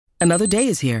Another day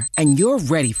is here, and you're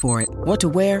ready for it. What to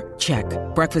wear? Check.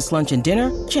 Breakfast, lunch, and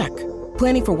dinner? Check.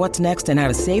 Planning for what's next and how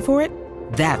to save for it?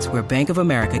 That's where Bank of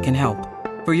America can help.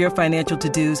 For your financial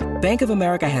to-dos, Bank of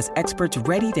America has experts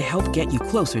ready to help get you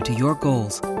closer to your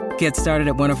goals. Get started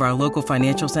at one of our local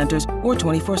financial centers or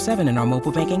 24/7 in our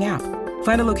mobile banking app.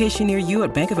 Find a location near you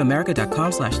at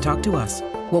bankofamerica.com/talktous.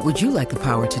 What would you like the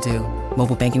power to do?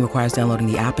 Mobile banking requires downloading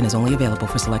the app and is only available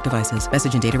for select devices.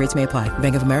 Message and data rates may apply.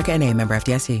 Bank of America N.A., member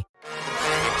FDIC.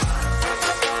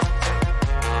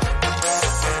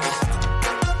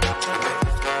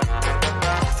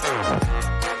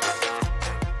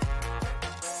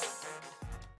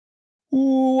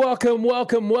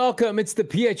 Welcome. It's the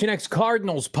PHNX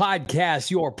Cardinals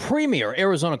podcast, your premier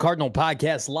Arizona Cardinal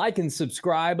podcast. Like and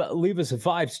subscribe. Leave us a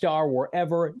 5-star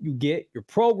wherever you get your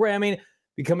programming.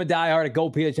 Become a diehard at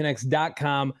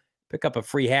gophnx.com. Pick up a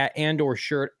free hat and or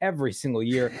shirt every single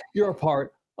year. You're a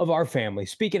part of our family.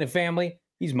 Speaking of family,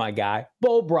 he's my guy,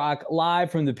 Bo Brock,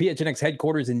 live from the PHNX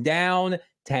headquarters in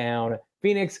downtown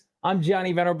Phoenix. I'm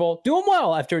Johnny Venerable. Doing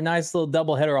well after a nice little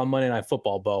doubleheader on Monday Night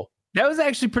Football, Bo. That was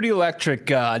actually pretty electric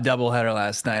doubleheader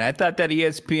last night. I thought that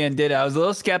ESPN did. I was a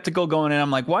little skeptical going in.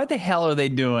 I'm like, why the hell are they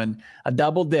doing a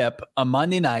double dip a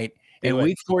Monday night in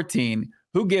week 14?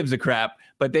 Who gives a crap?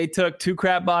 But they took two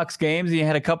crap box games, and you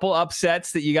had a couple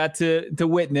upsets that you got to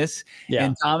witness. Yeah.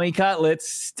 And Tommy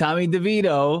Cutlets, Tommy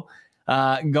DeVito,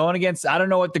 going against, I don't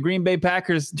know what the Green Bay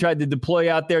Packers tried to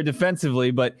deploy out there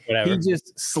defensively, but he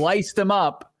just sliced them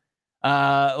up.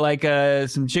 Like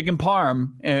some chicken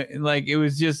parm, like it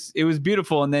was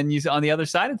beautiful. And then you on the other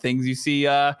side of things, you see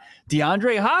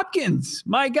DeAndre Hopkins.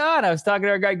 My God, I was talking to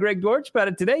our guy Greg Dortch about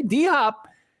it today. D-Hop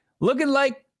looking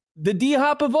like the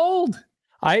D-Hop of old.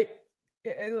 I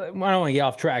don't want to get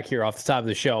off track here off the top of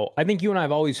the show. I think you and I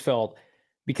have always felt,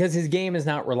 because his game is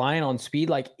not relying on speed,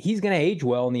 like he's going to age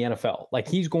well in the NFL. Like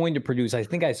he's going to produce. I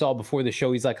think I saw before the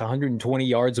show, he's like 120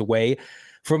 yards away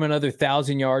from another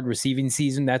 1,000-yard receiving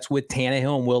season. That's with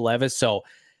Tannehill and Will Levis. So,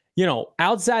 you know,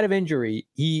 outside of injury,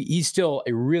 he's still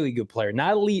a really good player,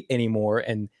 not elite anymore.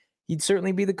 And he'd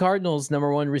certainly be the Cardinals'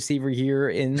 #1 receiver here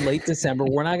in late December.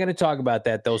 We're not going to talk about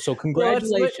that, though. So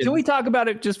congratulations. Can we talk about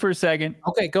it just for a second?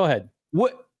 Okay, go ahead.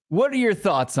 What are your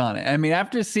thoughts on it? I mean,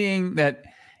 after seeing that,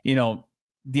 you know,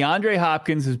 DeAndre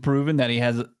Hopkins has proven that he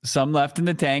has some left in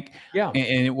the tank. Yeah.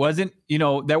 And it wasn't, you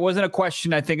know, there wasn't a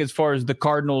question, I think, as far as the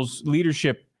Cardinals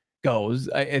leadership goes.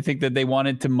 I think that they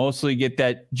wanted to mostly get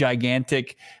that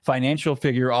gigantic financial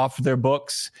figure off their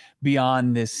books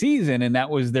beyond this season. And that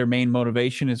was their main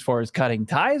motivation as far as cutting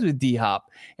ties with D-Hop.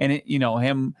 And,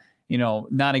 him,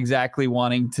 not exactly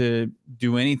wanting to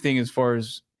do anything as far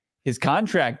as his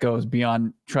contract goes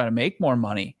beyond trying to make more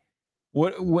money.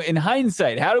 What in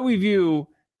hindsight, how do we view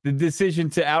the decision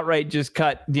to outright just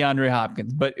cut DeAndre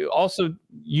Hopkins? But also,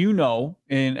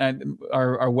 and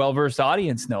our well-versed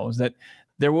audience knows that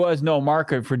there was no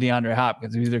market for DeAndre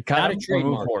Hopkins. Either cut not him a trade or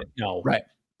move market. forward. No, right.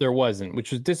 There wasn't,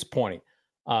 which was disappointing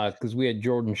because we had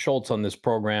Jordan Schultz on this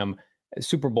program,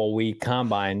 Super Bowl week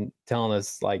combine, telling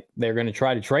us like they're going to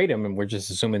try to trade him, and we're just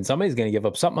assuming somebody's going to give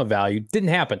up something of value. Didn't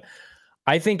happen.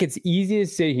 I think it's easy to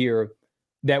sit here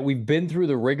that we've been through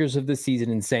the rigors of the season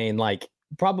and saying like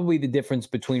probably the difference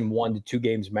between 1 to 2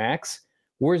 games max.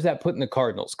 Where's that putting the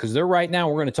Cardinals? Because they're right now,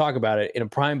 we're going to talk about it, in a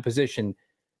prime position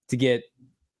to get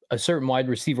a certain wide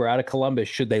receiver out of Columbus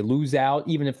should they lose out,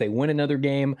 even if they win another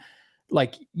game.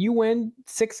 Like you win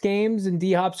 6 games and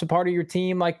D-Hop's a part of your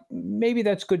team, like maybe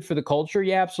that's good for the culture.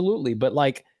 Yeah, absolutely. But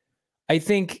like I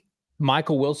think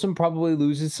Michael Wilson probably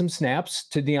loses some snaps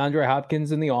to DeAndre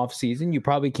Hopkins in the offseason. You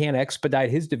probably can't expedite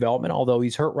his development, although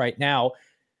he's hurt right now.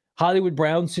 Hollywood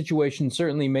Brown's situation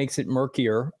certainly makes it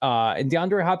murkier. And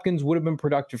DeAndre Hopkins would have been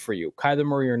productive for you, Kyler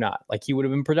Murray or not. Like he would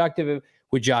have been productive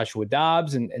with Joshua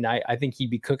Dobbs, and I think he'd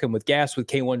be cooking with gas with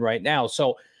K1 right now.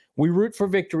 So we root for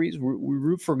victories. We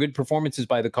root for good performances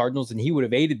by the Cardinals, and he would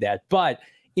have aided that. But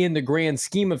in the grand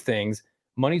scheme of things,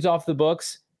 money's off the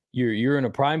books. You're in a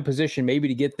prime position maybe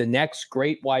to get the next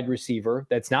great wide receiver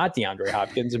that's not DeAndre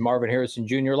Hopkins and Marvin Harrison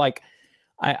Jr. Like,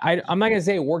 I'm not going to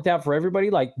say it worked out for everybody.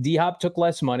 Like, D-Hop took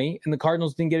less money, and the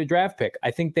Cardinals didn't get a draft pick.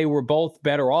 I think they were both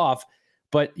better off.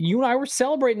 But you and I were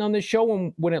celebrating on this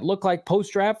show when it looked like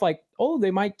post-draft, like, oh,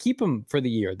 they might keep him for the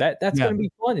year. That's going to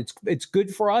be fun. It's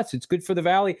good for us. It's good for the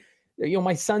Valley.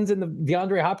 My son's in the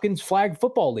DeAndre Hopkins Flag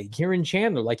Football League here in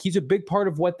Chandler. Like, he's a big part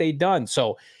of what they've done.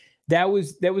 So that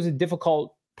was a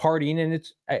difficult partying, and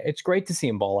it's great to see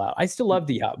him ball out. I still love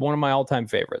D-Hop, one of my all-time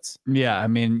favorites. Yeah, I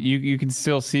mean, you can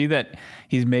still see that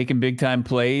he's making big-time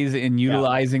plays and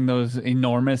utilizing those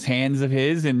enormous hands of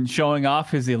his and showing off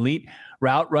his elite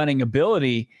route running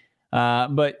ability.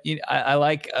 But I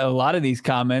like a lot of these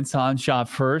comments on Shot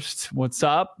First. What's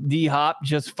up? D Hop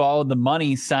just followed the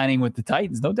money signing with the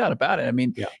Titans. No doubt about it. I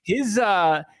mean,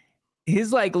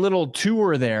 his like little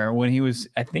tour there when he was,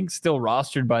 I think, still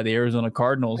rostered by the Arizona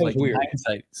Cardinals. Like weird. In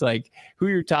hindsight, it's like, who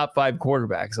are your top 5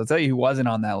 quarterbacks? I'll tell you who wasn't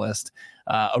on that list.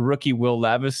 A rookie, Will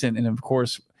Levis, and of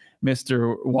course,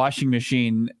 Mr. Washing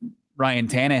Machine, Ryan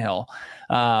Tannehill,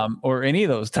 or any of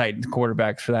those Titans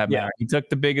quarterbacks for that matter. He took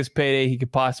the biggest payday he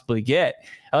could possibly get.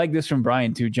 I like this from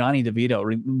Brian too. Johnny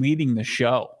DeVito leading the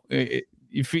show.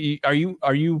 Are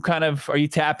you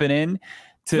tapping in?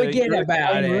 Forget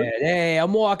about it. Hey,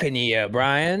 I'm walking here,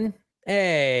 Brian.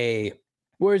 Hey,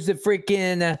 where's the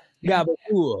freaking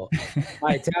gabagool?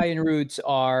 My Italian roots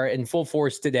are in full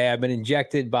force today. I've been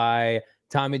injected by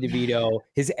Tommy DeVito.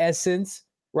 His essence,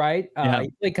 right?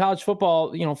 He played college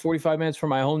football, 45 minutes from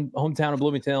my hometown of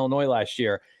Bloomington, Illinois last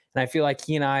year. And I feel like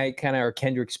he and I kind of are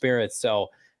kindred spirits. So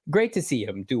great to see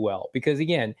him do well because,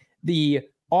 again, the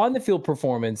on-the-field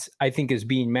performance, I think, is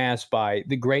being masked by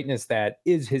the greatness that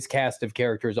is his cast of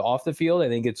characters off the field. I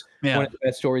think it's one of the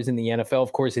best stories in the NFL.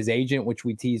 Of course, his agent, which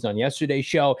we teased on yesterday's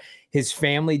show, his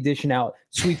family dishing out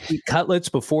sweet cutlets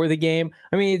before the game.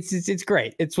 I mean, it's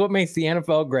great. It's what makes the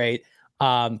NFL great.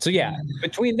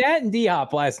 Between that and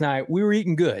D-Hop last night, we were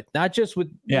eating good, not just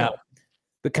with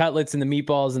the cutlets and the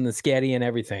meatballs and the scatty and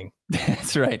everything.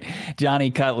 That's right.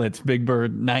 Johnny Cutlets, Big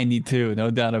Bird 92,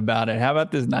 no doubt about it. How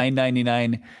about this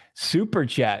 $9.99 super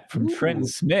chat from Trenton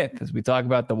Smith as we talk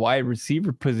about the wide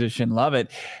receiver position? Love it.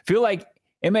 Feel like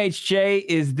MHJ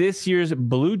is this year's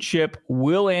blue chip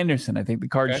Will Anderson. I think the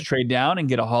Cards trade down and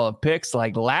get a haul of picks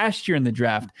like last year in the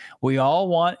draft. We all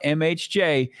want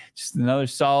MHJ. Just another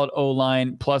solid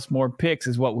O-line plus more picks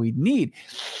is what we need.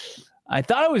 I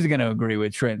thought I was going to agree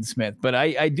with Trenton Smith, but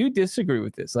I do disagree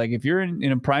with this. Like, if you're in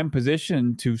a prime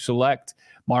position to select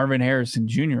Marvin Harrison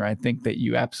Jr., I think that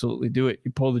you absolutely do it.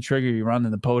 You pull the trigger, you run to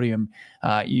the podium.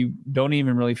 You don't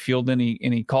even really field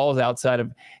any calls outside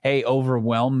of, hey,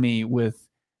 overwhelm me with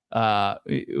an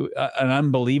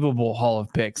unbelievable haul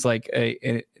of picks, like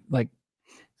a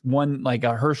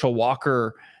Herschel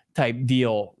Walker type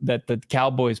deal that the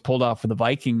Cowboys pulled off for the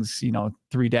Vikings,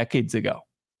 3 decades ago.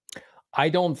 I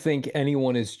don't think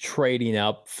anyone is trading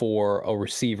up for a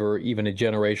receiver, even a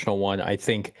generational one. I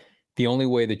think the only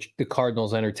way that the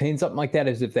Cardinals entertain something like that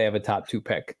is if they have a top 2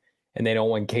 pick and they don't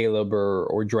want Caleb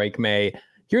or Drake May.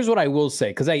 Here's what I will say,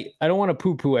 because I don't want to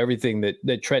poo-poo everything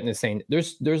that Trenton is saying.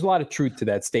 There's a lot of truth to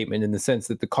that statement in the sense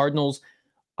that the Cardinals,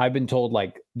 I've been told,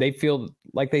 like, they feel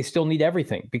like they still need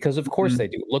everything because of course they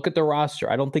do. Look at the roster.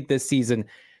 I don't think this season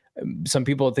 – some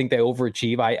people think they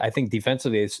overachieve. I think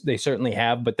defensively they certainly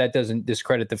have, but that doesn't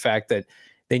discredit the fact that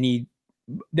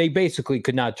they basically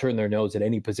could not turn their nose at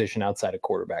any position outside of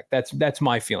quarterback. That's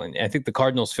my feeling. I think the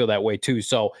Cardinals feel that way too.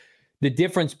 So the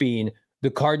difference being the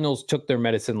Cardinals took their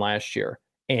medicine last year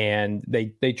and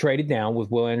they traded down with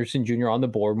Will Anderson Jr. on the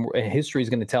board. And history is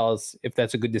going to tell us if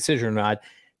that's a good decision or not.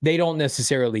 They don't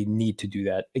necessarily need to do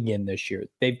that again this year.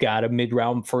 They've got a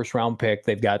mid-round, first-round pick.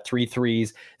 They've got 3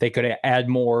 threes. They could add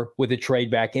more with a trade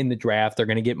back in the draft. They're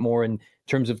going to get more in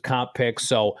terms of comp picks.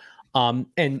 So,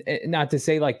 and not to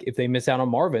say, like, if they miss out on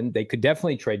Marvin, they could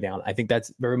definitely trade down. I think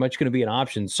that's very much going to be an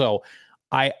option. So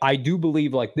I do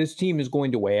believe, like, this team is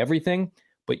going to weigh everything,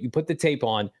 but you put the tape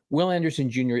on. Will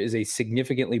Anderson Jr. is a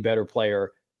significantly better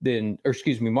player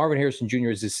Marvin Harrison Jr.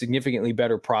 is a significantly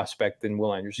better prospect than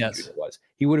Will Anderson Jr. was.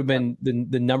 He would have been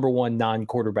the number 1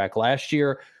 non-quarterback last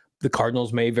year. The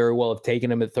Cardinals may very well have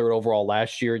taken him at 3rd overall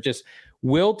last year. Just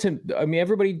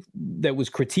everybody that was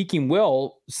critiquing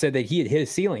Will said that he had hit a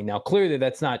ceiling. Now, clearly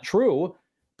that's not true,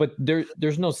 but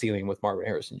there's no ceiling with Marvin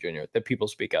Harrison Jr. that people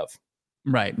speak of.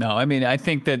 Right. No, I mean, I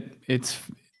think that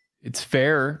it's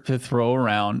fair to throw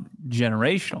around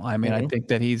generational. I mean, I think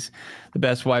that he's the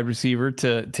best wide receiver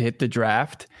to hit the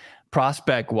draft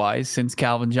prospect wise since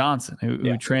Calvin Johnson,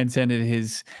 who transcended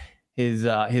his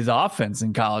offense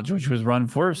in college, which was run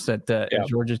first at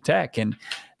Georgia Tech. And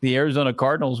the Arizona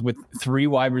Cardinals, with 3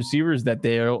 wide receivers that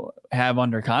they have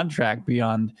under contract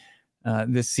beyond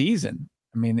this season.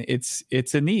 I mean, it's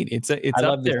a need. I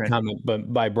love this comment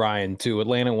by Brian too.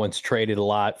 Atlanta once traded a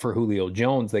lot for Julio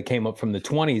Jones. They came up from the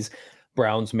 20s.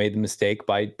 Browns made the mistake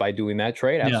by doing that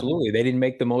trade. Absolutely. They didn't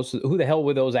make the most. Who the hell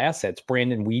were those assets?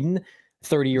 Brandon Weeden,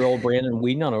 30-year-old Brandon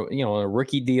Weeden on a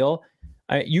rookie deal.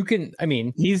 I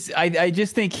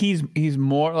just think he's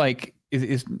more like,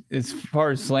 as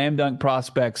far as slam dunk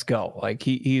prospects go, like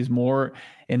he's more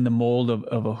in the mold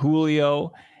of a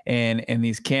Julio and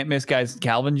these can't miss guys,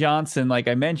 Calvin Johnson, like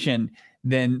I mentioned,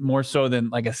 than more so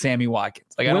than like a Sammy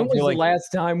Watkins. Like, when was the last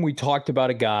time we talked about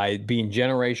a guy being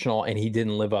generational and he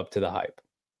didn't live up to the hype?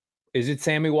 Is it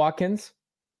Sammy Watkins?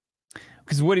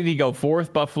 Because what did he go?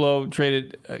 Fourth? Buffalo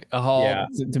traded a haul to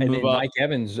and move then up. Mike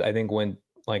Evans, I think, went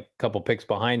like a couple picks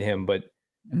behind him, but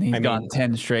and he's gone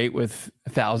 10 straight with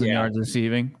 1,000 yards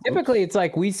receiving. Typically, it's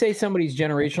like we say somebody's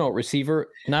generational at receiver.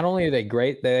 Not only are they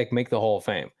great, they like make the Hall of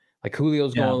Fame. Like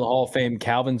Julio's going to the Hall of Fame,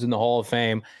 Calvin's in the Hall of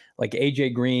Fame. Like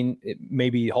AJ Green,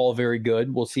 maybe Hall of Very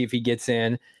Good. We'll see if he gets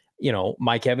in.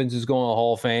 Mike Evans is going to the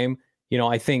Hall of Fame.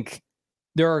 I think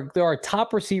there are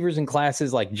top receivers in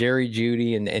classes like Jerry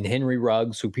Jeudy and Henry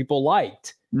Ruggs who people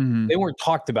liked. Mm-hmm. They weren't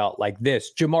talked about like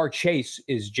this. Jamar Chase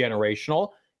is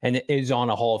generational and is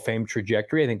on a Hall of Fame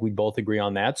trajectory. I think we both agree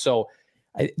on that. So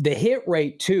the hit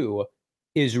rate too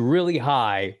is really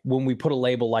high when we put a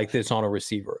label like this on a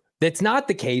receiver. That's not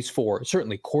the case for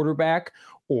certainly quarterback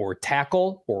or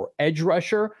tackle or edge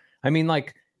rusher. I mean,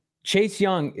 like Chase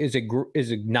Young is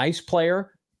a nice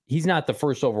player. He's not the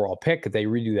first overall pick if they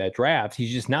redo that draft.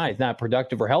 He's just not. He's not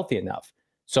productive or healthy enough.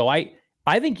 So I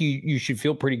think you should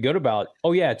feel pretty good about,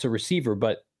 it's a receiver,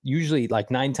 but usually like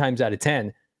 9 times out of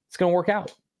 10, it's going to work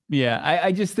out. Yeah,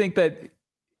 I just think that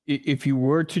if you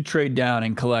were to trade down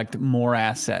and collect more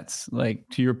assets, like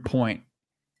to your point,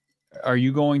 are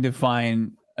you going to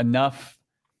find enough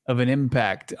of an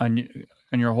impact on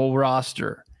your whole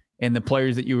roster and the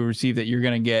players that you would receive that you're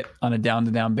going to get on a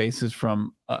down-to-down basis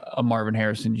from a Marvin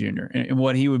Harrison Jr. and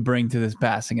what he would bring to this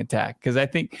passing attack? Because I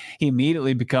think he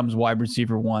immediately becomes wide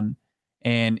receiver 1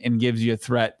 and gives you a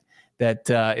threat that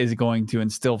is going to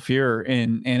instill fear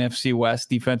in NFC West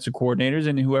defensive coordinators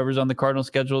and whoever's on the Cardinals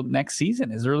schedule next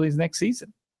season, as early as next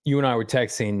season. You and I were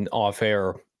texting off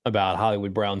air about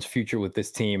Hollywood Brown's future with this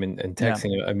team and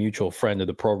texting a mutual friend of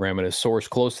the program and a source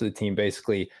close to the team,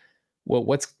 basically, well,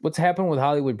 what's happened with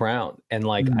Hollywood Brown? And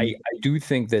like, I do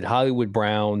think that Hollywood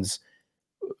Brown's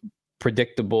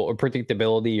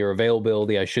predictability or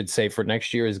availability, I should say, for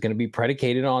next year is going to be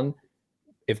predicated on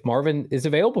if Marvin is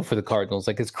available for the Cardinals.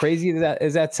 Like, as crazy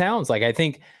as that sounds, like, I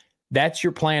think that's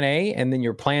your plan A, and then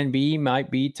your plan B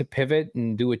might be to pivot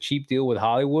and do a cheap deal with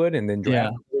Hollywood and then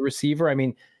draft the receiver. I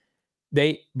mean,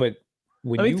 let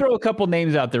me throw a couple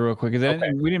names out there real quick, because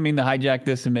we didn't mean to hijack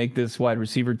this and make this wide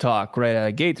receiver talk right out of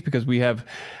the gates, because we have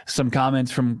some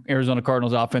comments from Arizona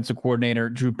Cardinals offensive coordinator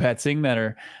Drew Petzing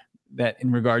that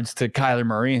in regards to Kyler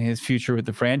Murray and his future with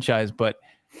the franchise. But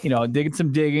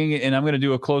digging, and I'm going to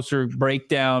do a closer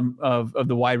breakdown of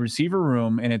the wide receiver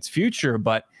room and its future.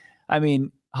 But I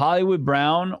mean, Hollywood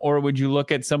Brown, or would you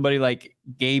look at somebody like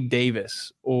Gabe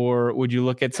Davis, or would you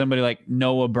look at somebody like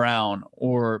Noah Brown,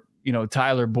 or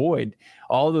Tyler Boyd?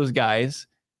 All those guys,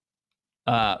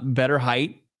 better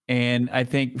height, and I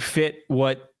think fit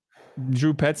what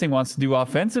Drew Petzing wants to do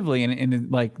offensively, and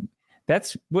like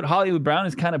that's what Hollywood Brown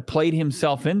has kind of played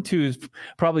himself into, is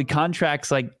probably contracts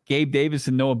like Gabe Davis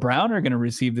and Noah Brown are going to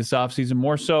receive this offseason,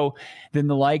 more so than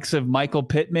the likes of Michael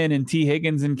Pittman and T.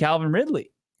 Higgins and Calvin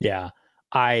Ridley. Yeah.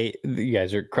 You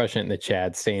guys are crushing it in the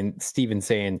chat, Steven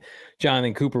saying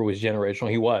Jonathan Cooper was generational.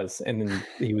 He was. And then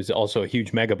he was also a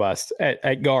huge mega bust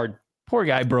at guard. Poor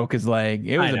guy broke his leg.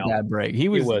 It was a bad break. It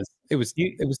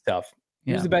was tough.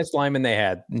 He Yeah. was the best lineman they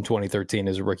had in 2013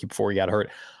 as a rookie before he got hurt.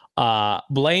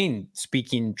 Blaine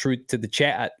speaking truth to the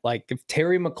chat. Like, if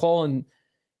Terry McLaurin,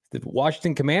 the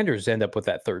Washington Commanders end up with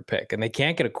that third pick and they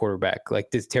can't get a quarterback, like,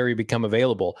 does Terry become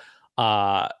available?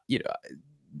 To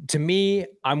me,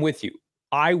 I'm with you.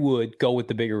 I would go with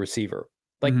the bigger receiver.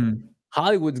 Like,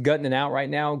 Hollywood's gutting it out right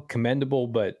now, commendable,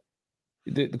 but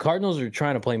the Cardinals are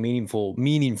trying to play meaningful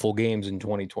games in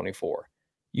 2024.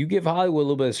 You give Hollywood a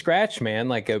little bit of scratch, man.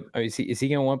 Like, is he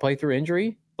going to want to play through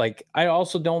injury? Like, I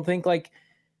also don't think, like,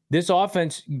 this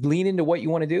offense, lean into what you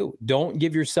want to do. Don't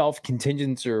give yourself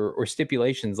contingents or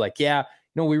stipulations. Like,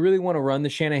 we really want to run the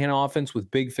Shanahan offense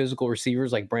with big physical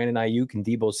receivers like Brandon Ayuk and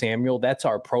Deebo Samuel. That's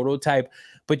our prototype.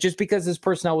 But just because this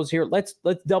personnel was here, let's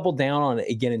double down on it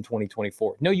again in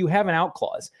 2024. No, you have an out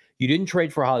clause. You didn't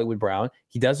trade for Hollywood Brown.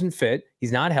 He doesn't fit.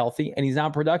 He's not healthy, and he's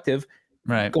not productive.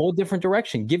 Right. Go a different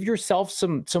direction. Give yourself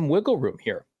some wiggle room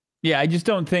here. Yeah, I just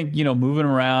don't think, moving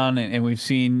around, and we've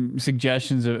seen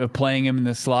suggestions of playing him in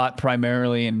the slot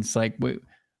primarily, and it's like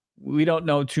we don't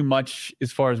know too much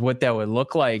as far as what that would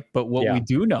look like. But what we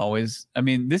do know is, I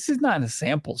mean, this is not a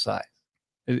sample size.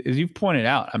 As you've pointed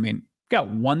out, I mean, got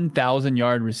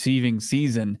 1,000-yard receiving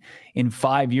season in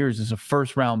 5 years as a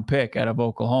first-round pick out of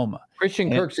Oklahoma.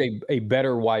 Christian Kirk's a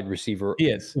better wide receiver. He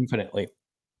is. Infinitely.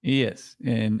 He is.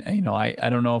 And, I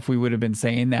don't know if we would have been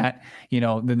saying that,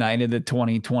 the night of the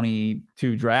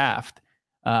 2022 draft,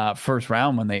 first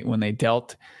round, when they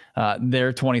dealt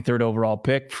their 23rd overall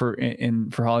pick for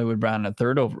Hollywood Brown, a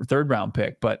third round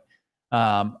pick. But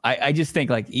I just think,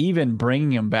 like, even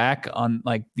bringing him back on,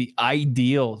 like, the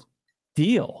ideal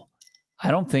deal, I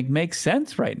don't think makes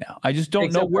sense right now. I just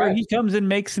don't know where he comes in,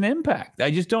 makes an impact. I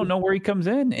just don't know where he comes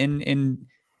in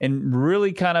and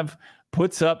really kind of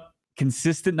puts up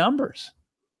consistent numbers.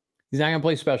 He's not going to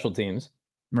play special teams,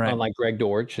 right? Unlike Greg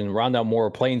Dortch and Rondell Moore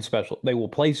are playing special. They will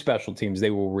play special teams. They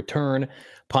will return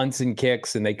punts and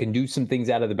kicks, and they can do some things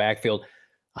out of the backfield.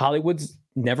 Hollywood's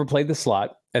never played the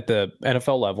slot at the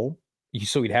NFL level,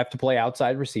 so he'd have to play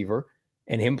outside receiver.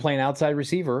 And him playing outside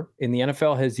receiver in the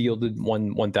NFL has yielded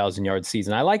 1,000-yard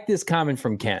season. I like this comment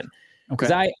from Ken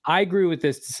because I agree with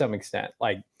this to some extent.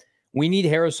 Like, we need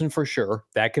Harrison for sure.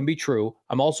 That can be true.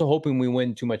 I'm also hoping we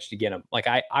win too much to get him. Like,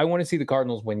 I want to see the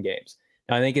Cardinals win games.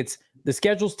 And I think the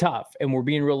schedule's tough, and we're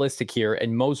being realistic here.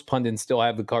 And most pundits still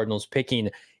have the Cardinals picking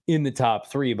in the top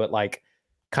 3. But like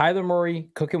Kyler Murray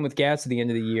cooking with gas at the end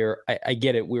of the year, I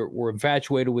get it. We're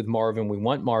infatuated with Marvin. We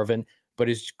want Marvin. But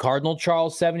as Cardinal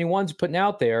Charles 71's putting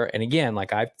out there, and again,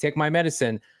 like I take my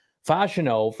medicine,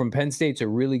 Fashanu from Penn State's a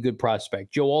really good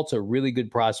prospect. Joe Alt's a really good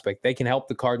prospect. They can help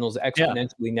the Cardinals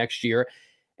exponentially next year.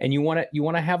 And you want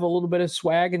to have a little bit of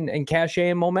swag and cachet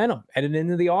and momentum headed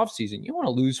into the offseason. You want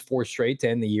to lose 4 straight to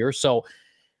end the year. So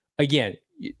again,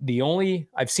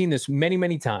 I've seen this many,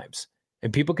 many times,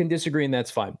 and people can disagree, and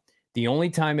that's fine. The only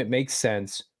time it makes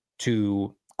sense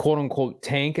to quote unquote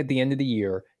tank at the end of the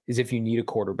year is if you need a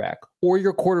quarterback, or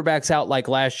your quarterback's out like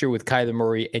last year with Kyler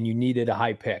Murray and you needed a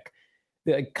high pick.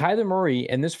 Kyler Murray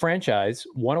and this franchise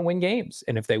want to win games.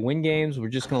 And if they win games, we're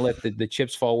just going to let the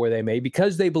chips fall where they may,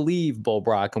 because they believe Bo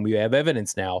Brock, and we have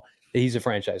evidence now that he's a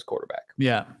franchise quarterback.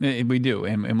 Yeah, we do.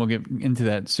 And we'll get into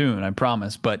that soon, I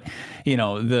promise. But,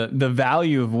 the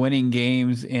value of winning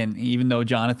games, and even though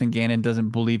Jonathan Gannon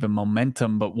doesn't believe in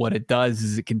momentum, but what it does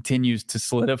is it continues to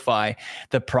solidify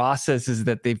the processes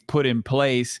that they've put in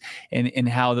place, and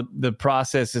how the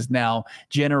process is now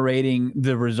generating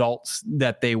the results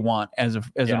that they want as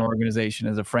an organization,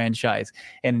 as a franchise,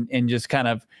 and just kind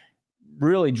of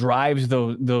really drives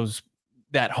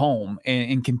that home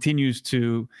and continues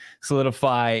to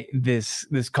solidify this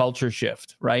culture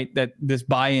shift, right? That this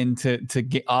buy-in to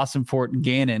get Austin Fort and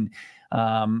Gannon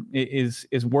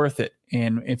is worth it.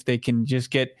 And if they can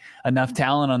just get enough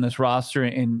talent on this roster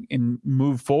and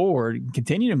move forward,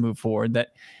 continue to move forward,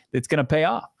 that it's going to pay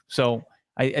off. So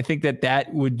I think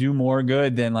that would do more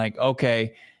good than like,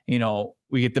 okay,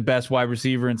 we get the best wide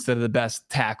receiver instead of the best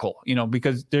tackle,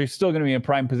 because they're still going to be in a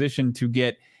prime position to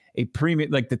get a premium,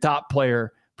 like the top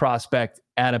player prospect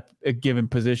at a given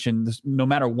position, no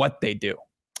matter what they do.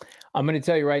 I'm going to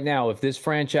tell you right now, if this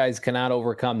franchise cannot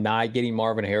overcome not getting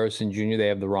Marvin Harrison Jr., they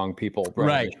have the wrong people.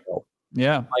 Right.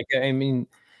 Yeah. Like, I mean,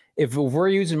 if we're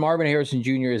using Marvin Harrison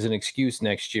Jr. as an excuse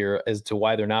next year as to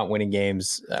why they're not winning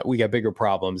games, we got bigger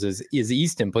problems. As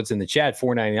Easton puts in the chat,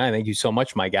 $4.99. Thank you so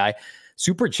much, my guy.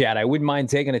 Super chat. I wouldn't mind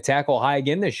taking a tackle high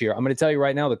again this year. I'm going to tell you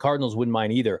right now, the Cardinals wouldn't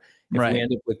mind either if we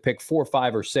end up with pick 4,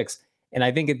 5, or 6. And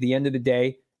I think at the end of the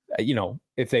day,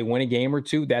 if they win a game or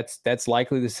two, that's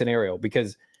likely the scenario,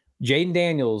 because Jaden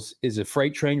Daniels is a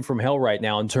freight train from hell right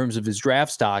now in terms of his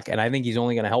draft stock, and I think he's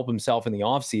only going to help himself in the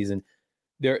offseason.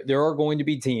 There are going to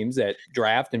be teams that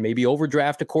draft and maybe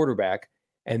overdraft a quarterback,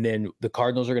 and then the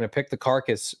Cardinals are going to pick the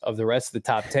carcass of the rest of the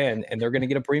top 10, and they're going to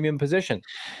get a premium position.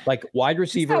 Like wide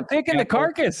receiver. He's not picking the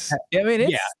carcass. I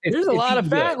mean, there's a lot of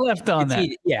fat left on that.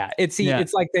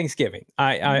 It's like Thanksgiving.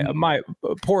 My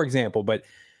poor example, but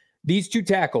these two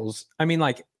tackles, I mean,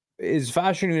 like, is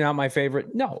Fashanu not my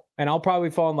favorite? No. And I'll probably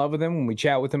fall in love with him when we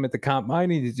chat with him at the combine.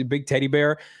 He's a big teddy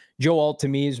bear. Joe Alt, to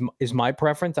me, is my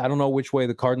preference. I don't know which way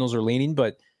the Cardinals are leaning,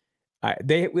 but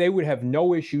they would have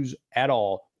no issues at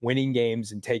all winning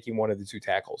games and taking one of the two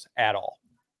tackles at all.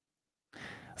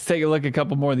 Let's take a look at a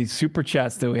couple more of these super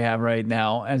chats that we have right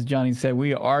now. As Johnny said,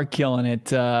 we are killing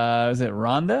it. Is it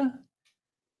Randa?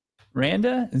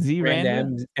 Randa?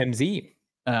 MZ.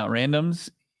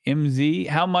 Randoms. MZ.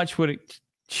 How much would it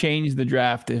change the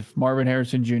draft if Marvin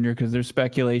Harrison Jr., because there's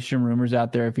speculation, rumors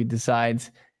out there, if he decides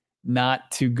not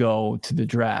to go to the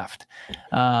draft?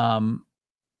 Look,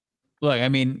 I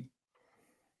mean,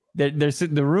 there's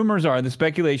the rumors are, the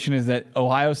speculation is that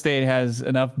Ohio State has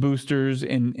enough boosters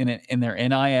in their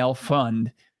NIL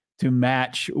fund to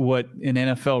match what an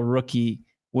NFL rookie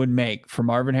would make. For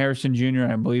Marvin Harrison Jr.,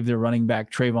 I believe they're running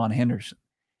back Trayvon Henderson.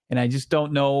 And I just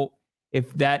don't know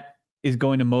if that is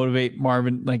going to motivate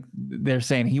Marvin. Like, they're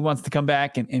saying he wants to come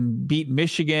back and beat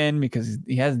Michigan because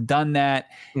he hasn't done that.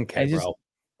 Okay, bro.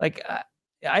 Like,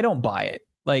 I don't buy it.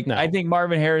 Like, no. I think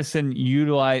Marvin Harrison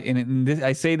utilized, and this,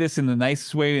 I say this in the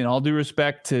nicest way, in all due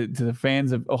respect to the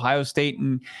fans of Ohio State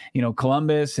and,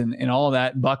 Columbus and all of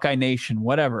that, Buckeye Nation,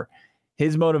 whatever.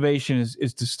 His motivation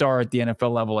is to star at the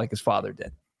NFL level like his father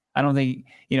did. I don't think,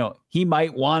 he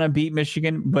might want to beat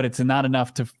Michigan, but it's not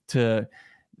enough to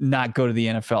not go to the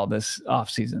NFL this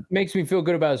offseason. Makes me feel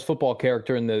good about his football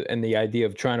character and the idea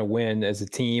of trying to win as a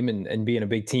team and being a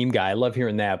big team guy. I love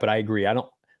hearing that, but I agree.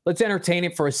 Let's entertain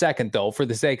it for a second though, for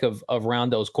the sake of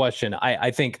Rondo's question.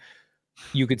 I think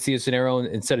you could see a scenario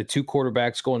instead of 2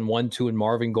 quarterbacks going 1-2 and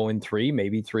Marvin going 3,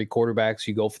 maybe 3 quarterbacks,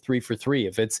 you go 3 for 3.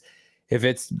 If it's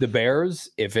the Bears,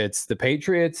 if it's the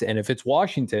Patriots, and if it's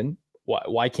Washington,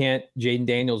 why can't Jaden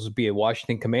Daniels be a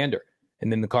Washington Commander?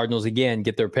 And then the Cardinals again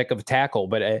get their pick of a tackle,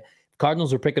 but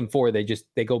Cardinals are picking 4. They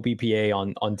go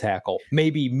BPA on tackle.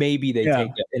 Maybe they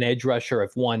take an edge rusher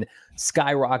if one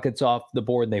skyrockets off the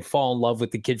board and they fall in love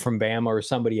with the kid from Bama or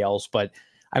somebody else. But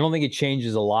I don't think it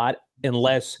changes a lot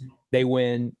unless they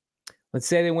win. Let's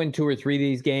say they win 2 or 3 of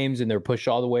these games and they're pushed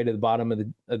all the way to the bottom of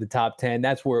the top 10.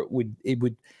 That's where it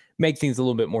would make things a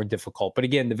little bit more difficult. But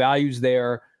again, the value's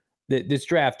there. This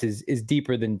draft is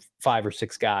deeper than 5 or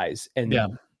 6 guys, and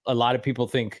a lot of people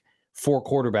think 4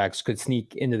 quarterbacks could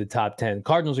sneak into the top 10.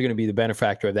 Cardinals are going to be the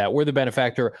benefactor of that. We're the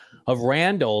benefactor of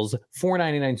Randall's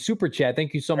 $4.99 super chat.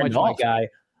 Thank you so much, my guy.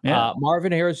 Yeah.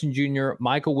 Marvin Harrison Jr.,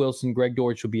 Michael Wilson, Greg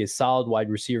Dortch will be a solid wide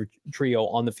receiver trio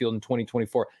on the field in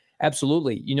 2024.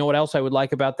 Absolutely. You know what else I would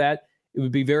like about that? It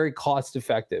would be very cost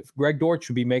effective. Greg Dortch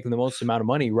would be making the most amount of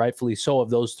money, rightfully so, of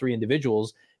those 3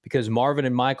 individuals, because Marvin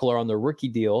and Michael are on their rookie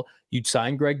deal. You'd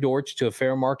sign Greg Dortch to a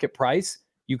fair market price.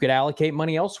 You could allocate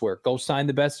money elsewhere. Go sign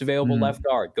the best available left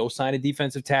guard. Go sign a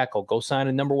defensive tackle. Go sign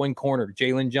a number 1 corner,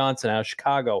 Jalen Johnson out of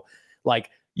Chicago.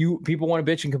 People want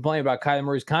to bitch and complain about Kyler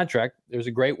Murray's contract. There's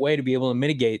a great way to be able to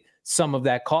mitigate some of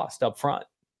that cost up front.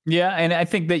 Yeah, and I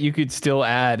think that you could still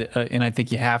add, and I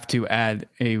think you have to add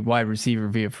a wide receiver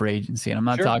via free agency. And I'm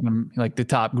not talking like the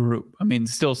top group. I mean,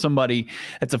 still somebody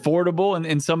that's affordable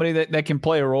and somebody that can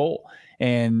play a role.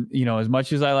 And, as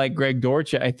much as I like Greg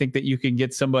Dortch, I think that you can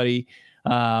get somebody,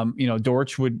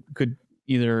 Dortch could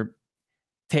either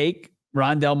take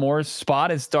Rondell Moore's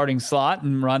spot as starting slot,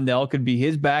 and Rondell could be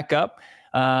his backup.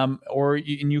 Or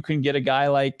you can get a guy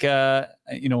like, a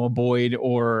Boyd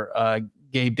or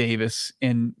Gabe Davis,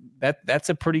 and that's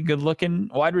a pretty good looking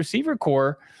wide receiver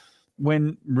core,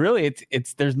 when really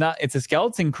it's a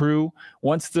skeleton crew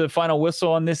once the final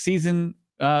whistle on this season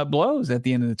blows at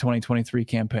the end of the 2023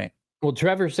 campaign. Well,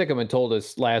 Trevor Sickerman told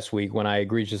us last week when I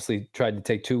egregiously tried to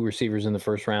take 2 receivers in the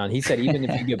first round, he said even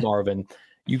if you get Marvin,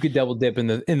 you could double dip in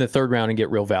the third round and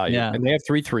get real value. Yeah. And they have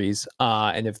 3 threes.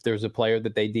 And if there's a player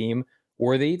that they deem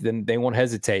worthy, then they won't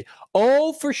hesitate.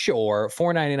 Oh, for sure.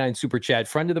 $4.99 super chat.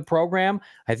 Friend of the program.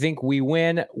 I think we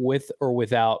win with or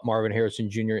without Marvin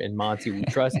Harrison Jr. and Monty. We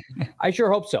trust. I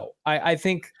sure hope so. I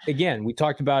think, again, we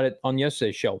talked about it on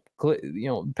yesterday's show.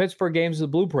 Pittsburgh games is the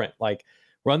blueprint.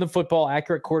 Run the football,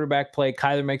 accurate quarterback play.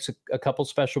 Kyler makes a couple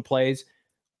special plays.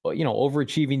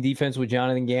 Overachieving defense with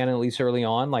Jonathan Gannon, at least early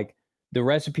on. The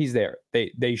recipe's there.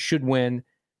 They should win.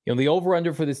 The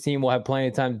over-under for this team, we'll have plenty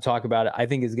of time to talk about it. I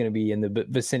think is going to be in the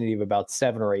vicinity of about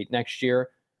 7 or 8 next year.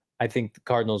 I think the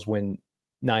Cardinals win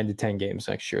 9 to 10 games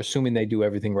next year, assuming they do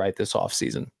everything right this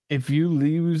offseason. If you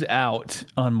lose out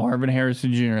on Marvin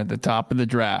Harrison Jr. at the top of the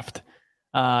draft,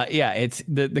 it's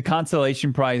the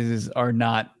consolation prizes are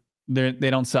not, they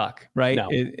don't suck, right? No.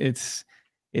 It's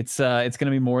going to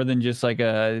be more than just like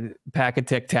a pack of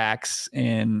Tic Tacs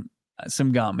and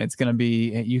some gum. It's going to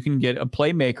be, you can get a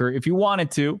playmaker if you wanted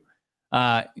to,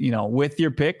 with your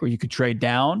pick, or you could trade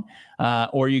down,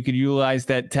 or you could utilize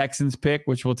that Texans pick,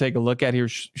 which we'll take a look at here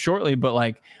shortly.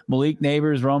 But Malik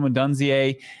Neighbors, Roman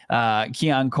Dunzier,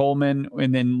 Keon Coleman,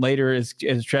 and then later, as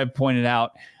Trev pointed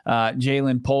out,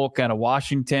 Jalen Polk out of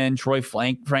Washington, Troy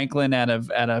Franklin out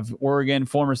of Oregon,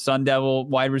 former Sun Devil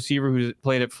wide receiver who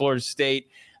played at Florida State.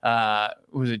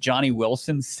 Was it Johnny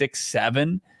Wilson,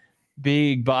 6'7",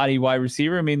 big body wide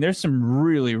receiver? I mean, there's some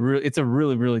it's a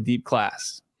really, really deep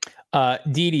class.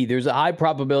 Didi, there's a high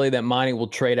probability that Monty will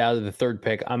trade out of the 3rd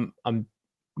pick. I'm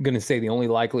going to say the only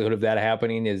likelihood of that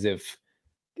happening is if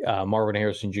Marvin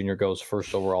Harrison Jr. goes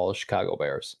 1st overall to Chicago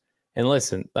Bears. And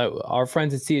listen, our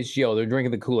friends at CSGO, they're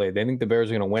drinking the Kool-Aid. They think the Bears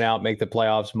are going to win out, make the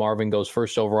playoffs. Marvin goes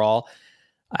 1st overall.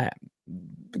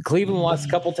 Cleveland lost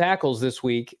a couple tackles this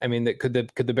week. I mean, could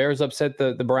the Bears upset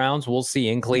the Browns? We'll see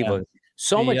in Cleveland. Yeah.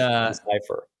 So much to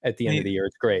decipher at the end of the year.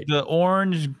 It's great. The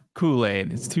orange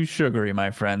Kool-Aid, it's too sugary,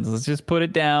 my friends. Let's just put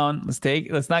it down.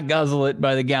 Let's not guzzle it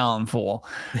by the gallon full,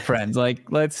 friends.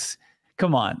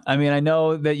 Come on. I mean, I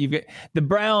know that you've got the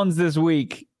Browns this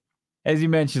week, as you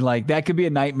mentioned, that could be a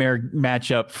nightmare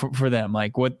matchup for them.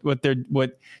 What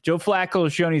Joe Flacco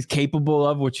has shown he's capable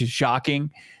of, which is shocking.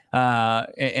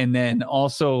 And then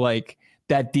also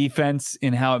that defense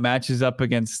and how it matches up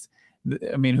against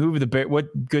I mean,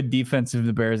 what good defense have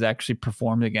the Bears actually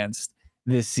performed against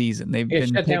this season? They've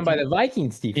been shut down by the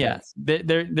Vikings defense. Yeah,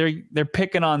 they're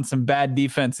picking on some bad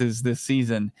defenses this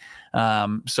season.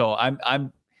 So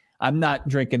I'm not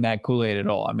drinking that Kool-Aid at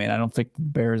all. I mean, I don't think the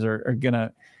Bears are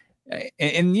gonna.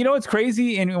 And you know what's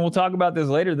crazy, and we'll talk about this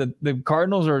later. The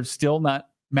Cardinals are still not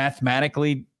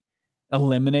mathematically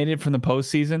eliminated from the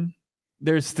postseason.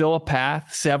 There's still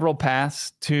several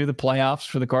paths to the playoffs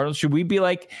for the Cardinals. Should we be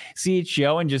like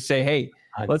CHGO and just say, hey,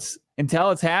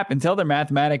 until they're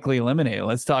mathematically eliminated,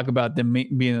 let's talk about them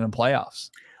being in the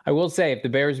playoffs? I will say, if the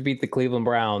Bears beat the Cleveland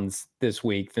Browns this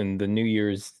week, then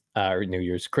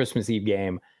the Christmas Eve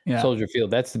game, Soldier Field,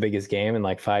 that's the biggest game in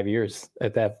like 5 years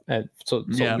at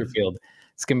Soldier Field.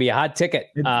 It's going to be a hot ticket.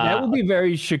 That would be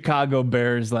very Chicago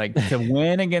Bears, like to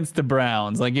win against the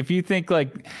Browns. Like if you think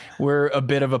like we're a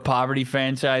bit of a poverty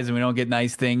franchise and we don't get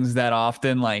nice things that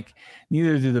often, like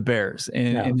neither do the Bears,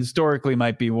 and historically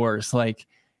might be worse. Like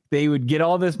they would get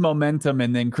all this momentum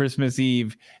and then Christmas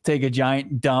Eve take a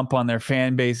giant dump on their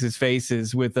fan base's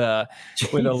faces with a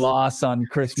loss on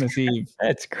Christmas Eve.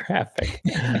 That's graphic.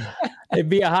 It'd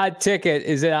be a hot ticket.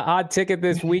 Is it a hot ticket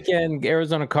this weekend?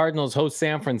 Arizona Cardinals host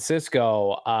San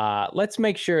Francisco. Let's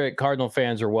make sure that Cardinal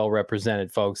fans are well represented,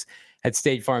 folks, at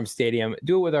State Farm Stadium.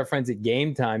 Do it with our friends at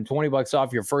Game Time. $20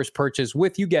 off your first purchase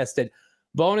with, you guessed it,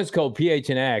 bonus code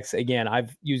PHNX. Again,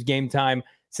 I've used Game Time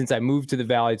since I moved to the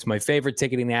Valley. It's my favorite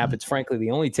ticketing app. It's frankly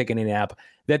the only ticketing app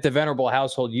that the venerable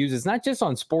household uses, not just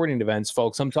on sporting events,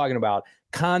 folks. I'm talking about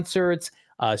concerts,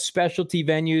 specialty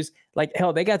venues. Like,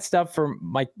 hell, they got stuff for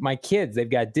my kids. They've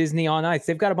got Disney on Ice.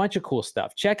 They've got a bunch of cool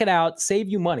stuff. Check it out. Save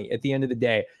you money at the end of the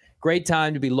day. Great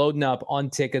time to be loading up on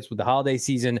tickets with the holiday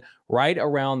season right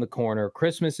around the corner.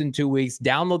 Christmas in 2 weeks.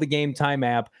 Download the Game Time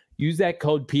app. Use that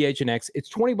code PHNX. It's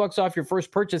 $20 off your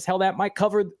first purchase. Hell, that might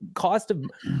cover the cost of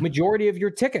majority of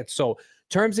your tickets. So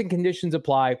terms and conditions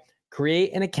apply.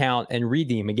 Create an account and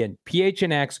redeem. Again,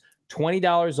 PHNX,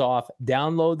 $20 off.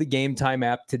 Download the Game Time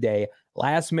app today.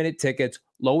 Last minute tickets,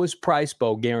 lowest price,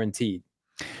 Bo, guaranteed.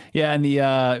 Yeah,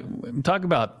 and talk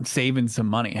about saving some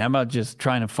money. How about just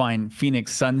trying to find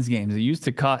Phoenix Suns games? It used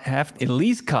to at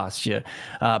least cost you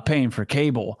paying for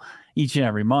cable each and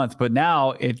every month, but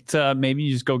now maybe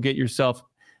you just go get yourself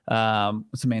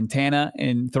some antenna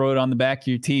and throw it on the back of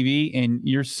your TV, and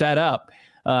you're set up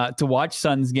to watch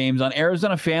Suns games on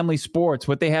Arizona Family Sports.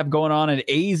 What they have going on at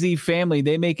AZ Family,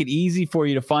 they make it easy for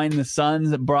you to find the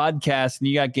Suns broadcast, and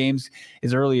you got games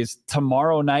as early as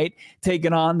tomorrow night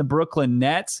taking on the Brooklyn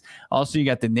Nets. Also, you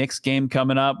got the Knicks game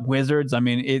coming up, Wizards. I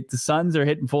mean, the Suns are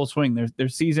hitting full swing. Their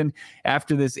season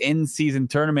after this in-season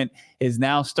tournament is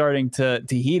now starting to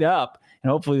heat up. And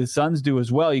hopefully the Suns do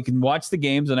as well. You can watch the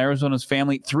games on Arizona's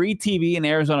Family 3 TV and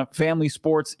Arizona Family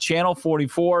Sports Channel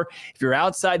 44. If you're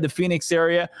outside the Phoenix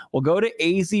area, well, go to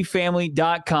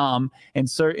azfamily.com and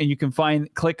you can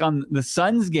click on the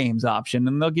Suns games option,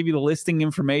 and they'll give you the listing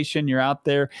information. You're out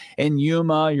there in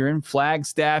Yuma, you're in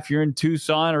Flagstaff, you're in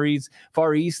Tucson, or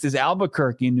far east is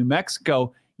Albuquerque in New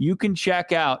Mexico. You can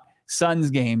check out Suns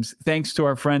games thanks to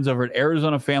our friends over at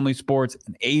Arizona Family Sports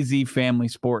and AZ Family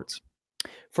Sports.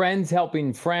 Friends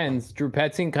helping friends. Drew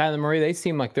Petzing and Kyler Murray, they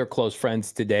seem like they're close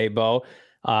friends today, Bo.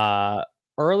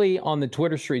 Early on the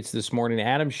Twitter streets this morning,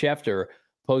 Adam Schefter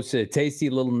posted a tasty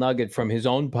little nugget from his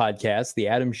own podcast, the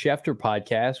Adam Schefter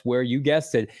podcast, where, you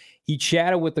guessed it, he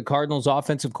chatted with the Cardinals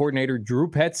offensive coordinator,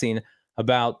 Drew Petzing,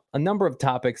 about a number of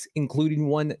topics, including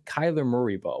one, Kyler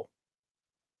Murray, Bo.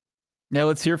 Now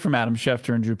let's hear from Adam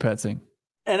Schefter and Drew Petzing.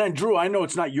 And Drew, I know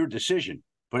it's not your decision,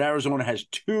 but Arizona has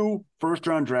 2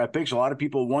 first-round draft picks. A lot of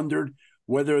people wondered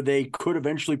whether they could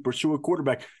eventually pursue a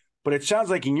quarterback. But it sounds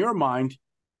like in your mind,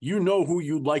 you know who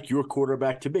you'd like your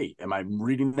quarterback to be. Am I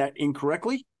reading that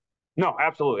incorrectly? No,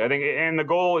 absolutely. I think, and the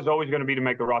goal is always going to be to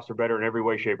make the roster better in every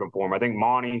way, shape, and form. I think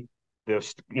Monty, the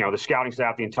scouting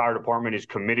staff, the entire department is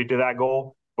committed to that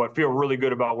goal, but feel really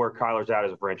good about where Kyler's at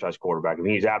as a franchise quarterback. I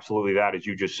mean, he's absolutely that, as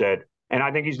you just said. And I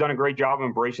think he's done a great job of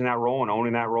embracing that role and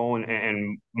owning that role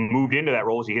and moved into that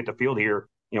role as he hit the field here,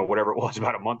 whatever it was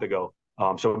about a month ago.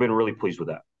 So I've been really pleased with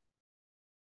that.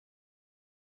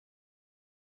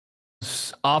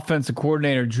 Offensive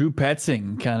coordinator Drew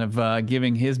Petzing kind of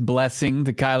giving his blessing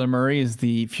to Kyler Murray as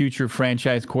the future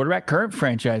franchise quarterback, current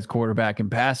franchise quarterback and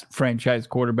past franchise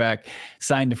quarterback,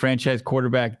 signed a franchise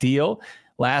quarterback deal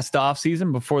last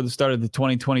offseason before the start of the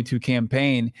 2022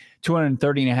 campaign,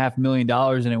 $230.5 million.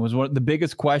 And it was the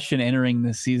biggest question entering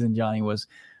this season, Johnny, was,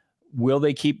 will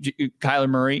they keep Kyler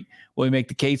Murray? Will they make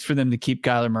the case for them to keep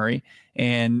Kyler Murray?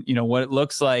 And, what it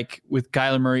looks like with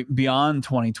Kyler Murray beyond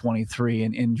 2023.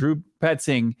 And Drew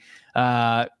Petzing,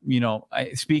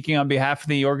 speaking on behalf of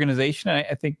the organization, I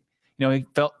think, he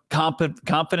felt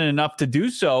confident enough to do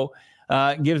so.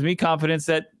 Gives me confidence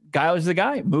that Kyler's the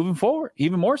guy moving forward,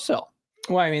 even more so.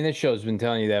 Well, I mean, this show's been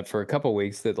telling you that for a couple of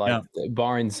weeks that, like,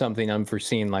 barring something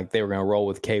unforeseen, like they were going to roll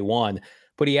with K1,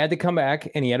 but he had to come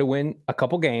back and he had to win a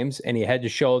couple games and he had to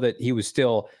show that he was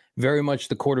still very much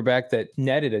the quarterback that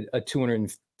netted a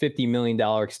 $250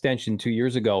 million extension 2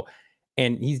 years ago.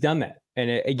 And he's done that.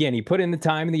 And again, he put in the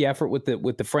time and the effort with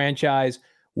the franchise,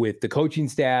 with the coaching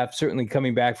staff, certainly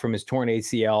coming back from his torn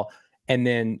ACL. And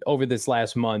then over this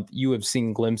last month, you have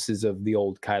seen glimpses of the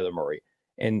old Kyler Murray.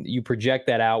 And you project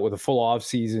that out with a full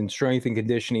offseason, strength and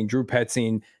conditioning, Drew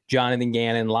Petzing, Jonathan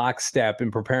Gannon, lockstep,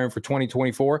 and preparing for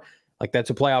 2024. Like,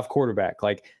 that's a playoff quarterback.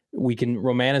 Like, we can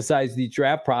romanticize these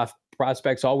draft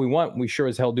prospects all we want. We sure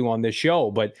as hell do on this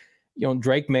show. But,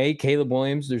 Drake May, Caleb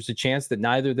Williams, there's a chance that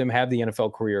neither of them have the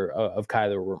NFL career of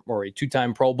Kyler Murray,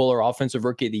 two-time Pro Bowler, Offensive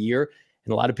Rookie of the Year.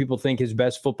 And a lot of people think his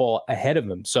best football ahead of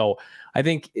him. So I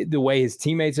think the way his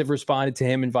teammates have responded to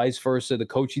him and vice versa, the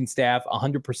coaching staff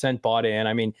 100% bought in.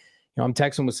 I mean, I'm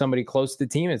texting with somebody close to the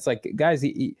team. It's like, guys,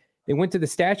 they went to the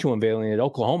statue unveiling at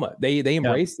Oklahoma. They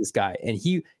embraced this guy, and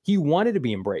he wanted to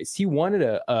be embraced. He wanted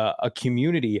a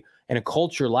community and a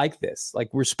culture like this. Like,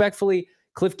 respectfully,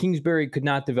 Cliff Kingsbury could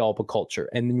not develop a culture.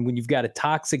 And then when you've got a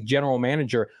toxic general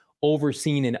manager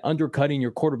overseeing and undercutting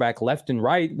your quarterback left and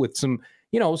right with some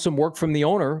work from the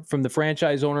owner, from the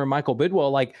franchise owner, Michael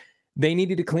Bidwell, like, they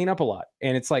needed to clean up a lot.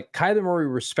 And it's like Kyler Murray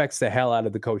respects the hell out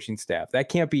of the coaching staff. That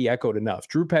can't be echoed enough.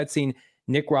 Drew Petzing,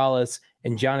 Nick Rallis,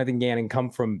 and Jonathan Gannon come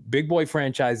from big boy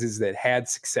franchises that had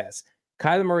success.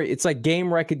 Kyler Murray, it's like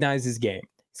game recognizes game.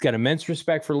 He's got immense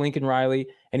respect for Lincoln Riley,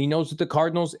 and he knows that the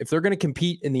Cardinals, if they're going to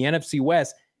compete in the NFC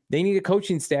West, they need a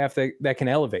coaching staff that can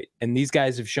elevate. And these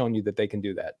guys have shown you that they can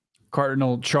do that.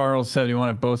 Cardinal Charles 71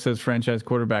 if Bosa's franchise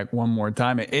quarterback one more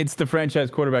time. It's the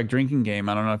franchise quarterback drinking game.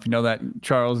 I don't know if you know that,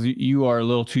 Charles. You are a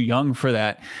little too young for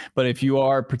that. But if you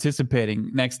are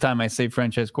participating, next time I say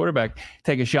franchise quarterback,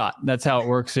 take a shot. That's how it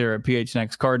works here at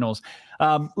PHNX Cardinals.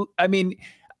 I mean,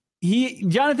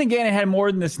 Jonathan Gannon had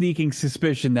more than the sneaking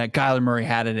suspicion that Kyler Murray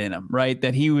had it in him, right?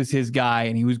 That he was his guy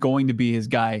and he was going to be his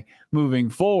guy moving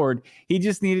forward. He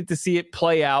just needed to see it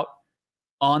play out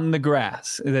on the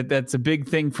grass. That's a big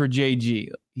thing for JG.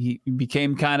 He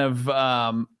became kind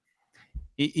of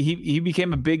he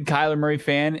became a big Kyler Murray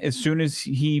fan as soon as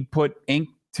he put ink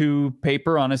to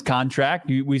paper on his contract.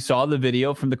 We saw the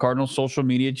video from the Cardinals social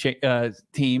media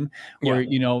team where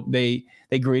they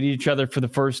greeted each other for the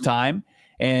first time,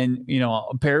 and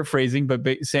I'm paraphrasing, but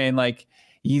saying like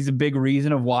he's a big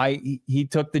reason of why he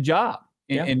took the job,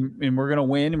 and we're gonna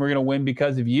win, and we're gonna win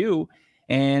because of you.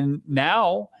 And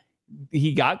now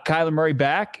he got Kyler Murray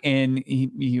back, and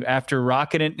he after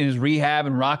rocking it in his rehab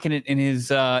and rocking it in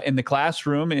his in the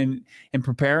classroom and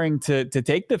preparing to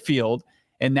take the field,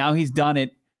 and now he's done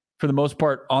it for the most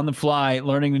part on the fly,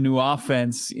 learning a new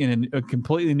offense in a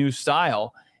completely new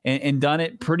style, and done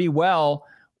it pretty well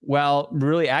while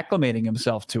really acclimating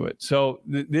himself to it. So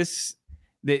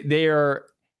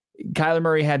Kyler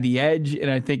Murray had the edge,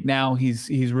 and I think now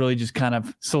he's really just kind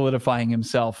of solidifying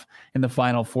himself in the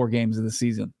final 4 games of the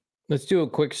season. Let's do a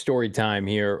quick story time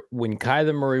here. When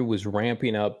Kyler Murray was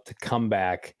ramping up to come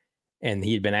back and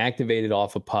he had been activated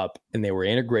off a PUP and they were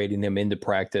integrating him into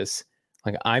practice,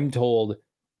 like, I'm told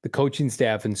the coaching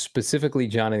staff and specifically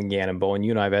Jonathan Gannon, Bowen,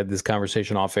 you and I have had this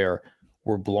conversation off air,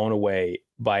 were blown away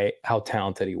by how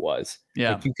talented he was.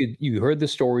 Yeah. Like, you heard the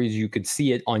stories, you could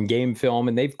see it on game film,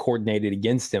 and they've coordinated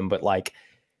against him. But like,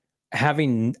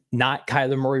 having not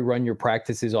Kyler Murray run your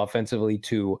practices offensively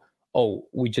to,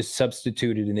 we just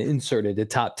substituted and inserted a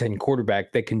top 10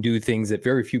 quarterback that can do things that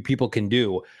very few people can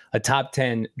do. A top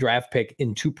 10 draft pick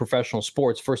in 2 professional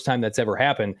sports, first time that's ever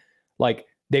happened. Like,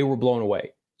 they were blown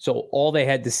away. So all they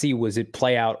had to see was it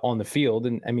play out on the field.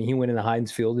 And I mean, he went into Heinz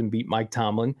Field and beat Mike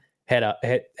Tomlin head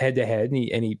to head,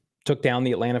 and he took down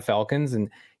the Atlanta Falcons. And,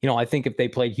 I think if they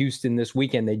played Houston this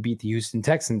weekend, they'd beat the Houston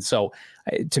Texans. So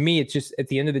to me, it's just, at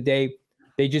the end of the day,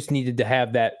 they just needed to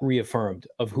have that reaffirmed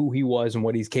of who he was and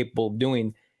what he's capable of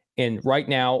doing. And right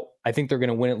now, I think they're going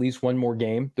to win at least one more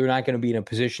game. They're not going to be in a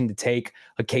position to take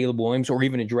a Caleb Williams or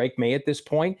even a Drake May at this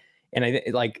point. And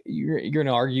you're going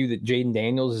to argue that Jaden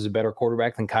Daniels is a better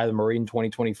quarterback than Kyler Murray in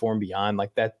 2024 and beyond.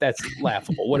 Like, that's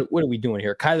laughable. What are we doing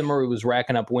here? Kyler Murray was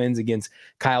racking up wins against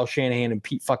Kyle Shanahan and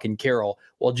Pete fucking Carroll,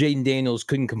 while Jaden Daniels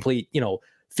couldn't complete,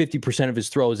 50% of his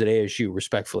throws at ASU,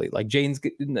 respectfully. Like, Jaden's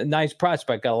a nice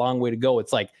prospect, got a long way to go.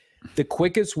 It's like the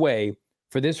quickest way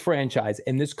for this franchise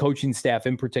and this coaching staff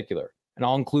in particular, and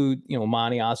I'll include,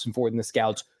 Monty, Austin Ford, and the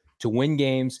scouts, to win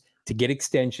games, to get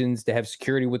extensions, to have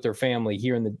security with their family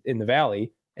here in the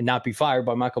Valley and not be fired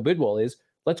by Michael Bidwell, is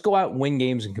let's go out and win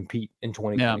games and compete in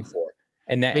 2024.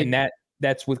 Yeah.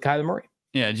 That's with Kyler Murray.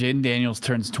 Yeah, Jaden Daniels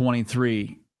turns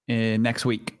 23 next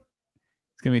week.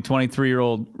 It's going to be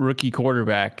 23-year-old rookie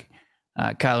quarterback.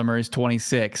 Kyler Murray's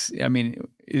 26. I mean,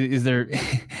 is there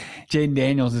 – Jaden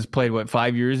Daniels has played,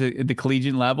 5 years at the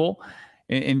collegiate level?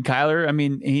 And Kyler, I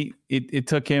mean, it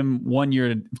took him 1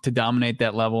 year to dominate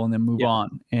that level and then move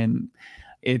on. And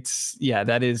it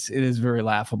is very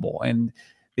laughable. And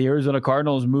the Arizona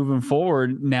Cardinals moving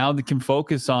forward now, they can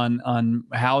focus on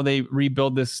how they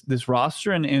rebuild this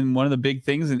roster. And one of the big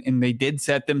things, and they did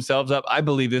set themselves up, I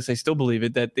believe this, I still believe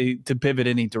it, that to pivot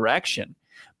any direction.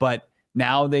 But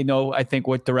now they know, I think,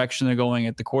 what direction they're going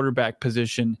at the quarterback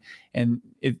position, and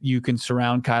you can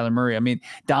surround Kyler Murray. I mean,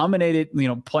 dominated,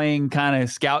 playing kind of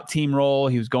scout team role.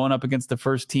 He was going up against the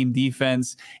first team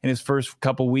defense in his first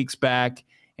couple weeks back,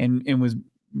 and was,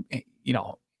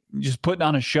 just putting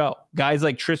on a show. Guys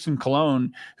like Tristan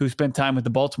Colon, who spent time with the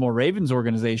Baltimore Ravens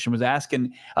organization, was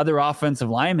asking other offensive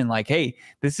linemen, like, hey,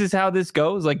 this is how this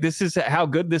goes. Like, this is how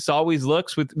good this always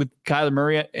looks with Kyler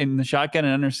Murray in the shotgun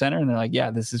and under center. And they're like,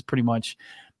 yeah, this is pretty much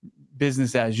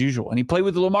business as usual. And he played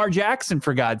with Lamar Jackson,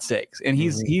 for God's sakes. And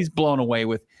he's blown away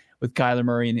with Kyler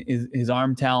Murray and his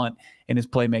arm talent and his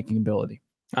playmaking ability.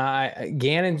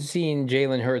 Gannon's seen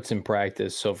Jalen Hurts in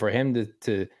practice. So for him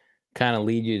to kind of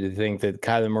lead you to think that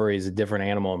Kyler Murray is a different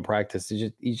animal in practice.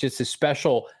 He's just a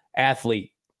special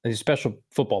athlete, a special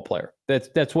football player.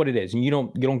 That's what it is. And you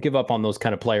don't give up on those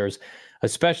kind of players,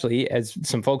 especially as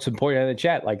some folks have pointed out in the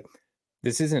chat. Like,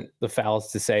 this isn't the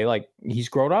foulest to say, like, he's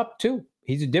grown up too.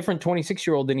 He's a different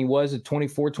 26-year-old than he was a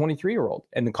 24, 23-year-old.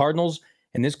 And the Cardinals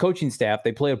and this coaching staff,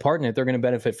 they play a part in it. They're going to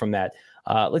benefit from that.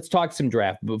 Let's talk some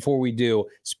draft. Before we do,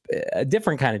 a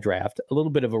different kind of draft, a little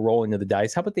bit of a rolling of the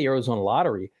dice. How about the Arizona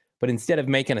Lottery? But instead of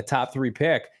making a top 3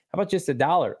 pick, how about just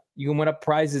 $1? You can win up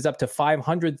prizes up to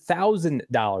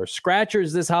 $500,000.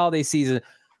 Scratchers this holiday season,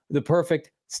 the perfect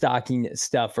stocking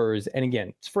stuffers. And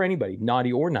again, it's for anybody,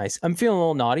 naughty or nice. I'm feeling a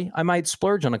little naughty. I might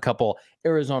splurge on a couple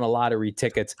Arizona Lottery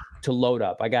tickets to load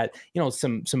up. I got,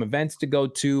 some events to go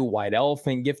to, White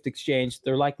Elephant, gift exchange.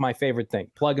 They're like my favorite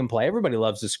thing. Plug and play. Everybody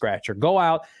loves a scratcher. Go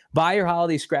out, buy your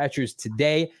holiday scratchers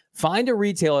today. Find a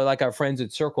retailer like our friends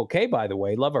at Circle K, by the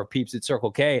way. Love our peeps at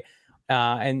Circle K.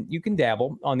 And you can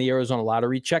dabble on the Arizona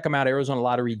Lottery. Check them out,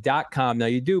 ArizonaLottery.com. Now,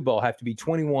 you do, Bo, have to be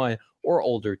 21 or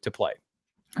older to play.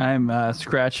 I'm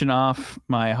scratching off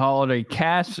my holiday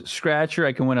cash scratcher.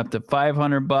 I can win up to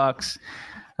 $500.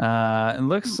 It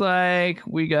looks like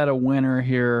we got a winner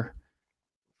here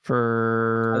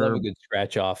for... I love a good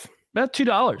scratch off. About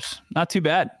 $2. Not too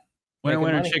bad.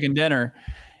 Winner chicken dinner.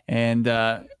 And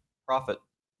profit.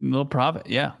 A little profit,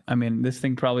 yeah. I mean, this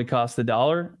thing probably cost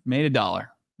 $1, made $1.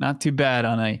 Not too bad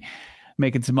on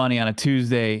making some money on a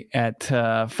Tuesday at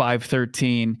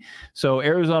 5:13. So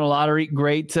Arizona Lottery,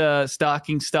 great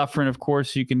stocking stuffer, and of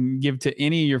course you can give to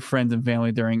any of your friends and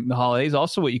family during the holidays.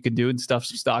 Also, what you could do and stuff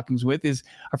some stockings with is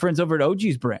our friends over at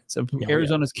OG's Brands of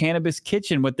Arizona's Cannabis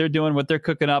Kitchen. What they're doing, what they're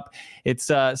cooking up,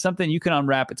 it's something you can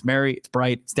unwrap. It's merry, it's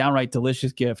bright, it's downright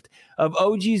delicious gift of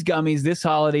OG's gummies this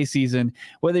holiday season.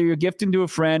 Whether you're gifting to a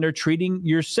friend or treating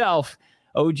yourself,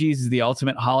 OG's is the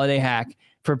ultimate holiday hack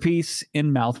for peace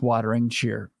in mouth-watering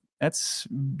cheer. That's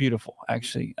beautiful,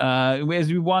 actually. As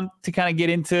we want to kind of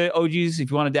get into OG's, if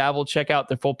you want to dabble, check out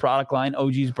their full product line,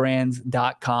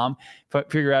 ogsbrands.com.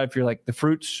 Figure out if you're like the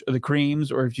fruits or the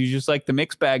creams, or if you just like the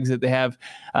mix bags that they have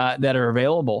that are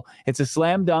available. It's a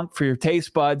slam dunk for your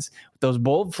taste buds with those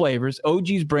bold flavors.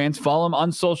 OG's Brands. Follow them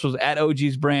on socials at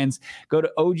OG's Brands. Go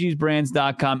to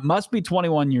ogsbrands.com. Must be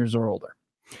 21 years or older.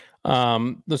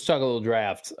 Let's talk a little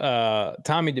draft.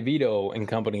 Tommy DeVito and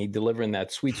company delivering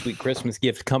that sweet, sweet Christmas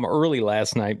gift come early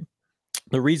last night.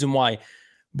 The reason why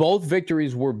both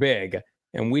victories were big,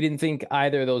 and we didn't think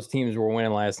either of those teams were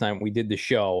winning last night when we did the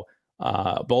show.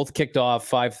 Both kicked off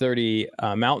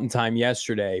 5:30 Mountain Time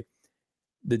yesterday.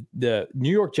 The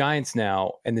New York Giants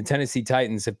now and the Tennessee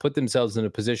Titans have put themselves in a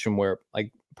position where,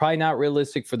 like, probably not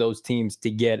realistic for those teams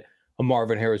to get a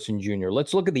Marvin Harrison Jr.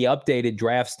 Let's look at the updated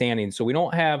draft standings. So we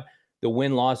don't have the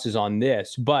win-losses on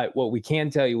this, but what we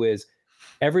can tell you is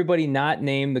everybody not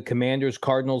named the Commanders,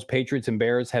 Cardinals, Patriots, and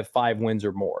Bears have 5 wins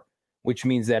or more, which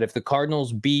means that if the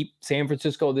Cardinals beat San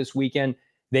Francisco this weekend,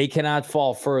 they cannot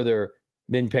fall further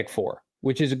than pick 4,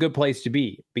 which is a good place to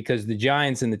be, because the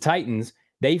Giants and the Titans,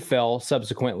 they fell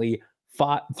subsequently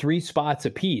 3 spots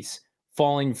apiece,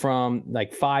 falling from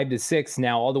like 5 to 6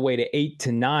 now all the way to 8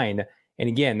 to 9. And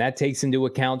again, that takes into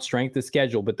account strength of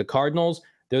schedule. But the Cardinals,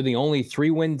 they're the only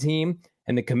 3-win team,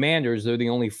 and the Commanders, they're the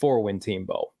only 4-win team,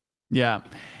 Bo. Yeah.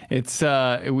 It's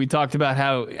we talked about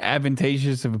how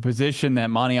advantageous of a position that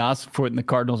Monty Ossenfort and the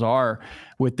Cardinals are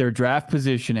with their draft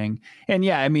positioning. And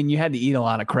yeah, I mean, you had to eat a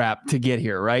lot of crap to get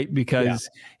here, right? Because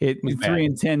it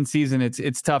 3-10 season,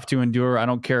 it's tough to endure. I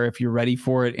don't care if you're ready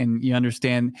for it and you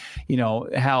understand,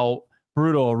 how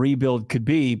brutal a rebuild could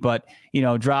be, but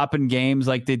dropping games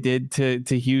like they did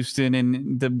to Houston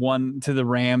and the one to the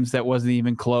Rams that wasn't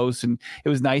even close, and it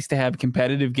was nice to have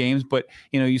competitive games, but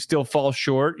you still fall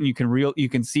short, and you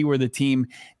can see where the team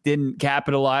didn't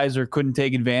capitalize or couldn't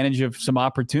take advantage of some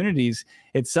opportunities.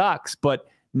 It sucks, but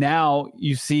now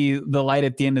you see the light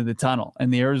at the end of the tunnel,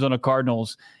 and the Arizona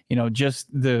Cardinals, just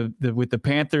the with the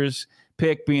Panthers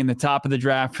pick being the top of the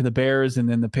draft for the Bears, and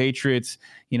then the Patriots,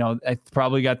 I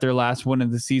probably got their last win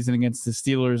of the season against the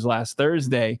Steelers last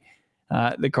Thursday.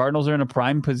 The Cardinals are in a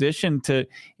prime position to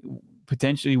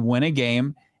potentially win a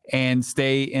game and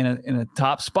stay in a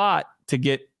top spot to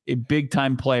get a big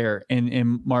time player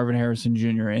in Marvin Harrison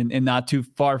Jr. and not too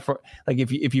far for, like,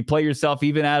 if you play yourself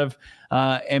even out of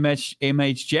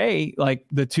MHJ, like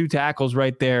the 2 tackles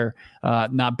right there,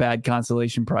 not bad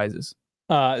consolation prizes.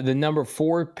 The number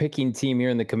 4 picking team here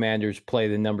in the Commanders play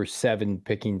the number 7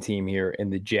 picking team here in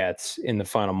the Jets in the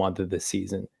final month of the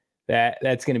season.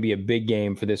 That's going to be a big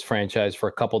game for this franchise for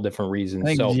a couple different reasons.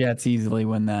 I think the Jets easily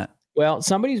win that. Well,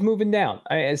 somebody's moving down.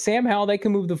 Sam Howell, they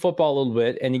can move the football a little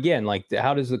bit. And again, like,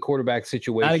 how does the quarterback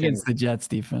situation? Not against the Jets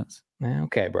defense.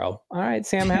 Okay, bro. All right,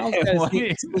 Sam Howell's got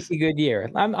a sneaky good year.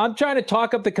 I'm trying to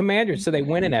talk up the Commanders so they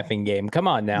win an effing game. Come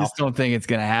on now. I just don't think it's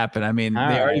going to happen. I mean, they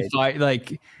already fight.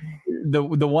 Like, the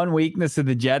one weakness of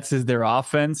the Jets is their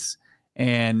offense.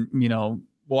 And,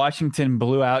 Washington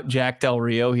blew out Jack Del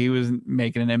Rio. He was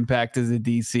making an impact as a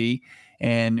DC.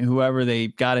 And whoever they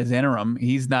got as interim,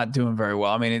 he's not doing very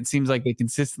well. I mean, it seems like they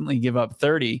consistently give up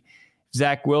 30.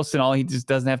 Zach Wilson, all he just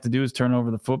doesn't have to do is turn over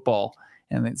the football.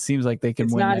 And it seems like they can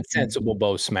win. It's not a sensible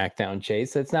Bo smackdown,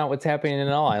 Chase. That's not what's happening at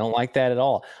all. I don't like that at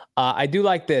all. I do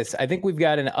like this. I think we've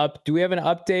got do we have an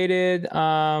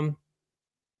updated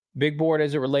big board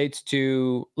as it relates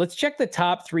to, let's check the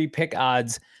top 3 pick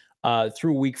odds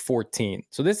through week 14.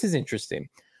 So this is interesting.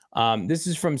 This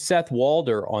is from Seth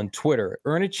Walder on Twitter.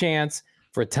 Earn a chance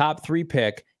for a top 3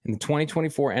 pick in the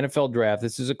 2024 NFL draft.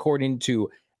 This is according to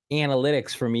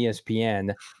analytics from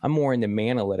ESPN. I'm more into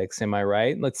manalytics. Am I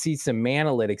right? Let's see some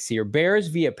manalytics here. Bears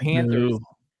via Panthers,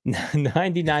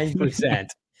 99%.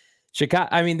 Chicago.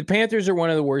 I mean, the Panthers are one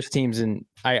of the worst teams in,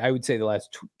 I would say, the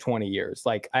last 20 years.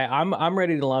 Like, I'm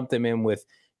ready to lump them in with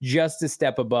just a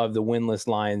step above the winless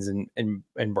Lions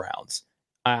and Browns.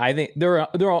 I think they're an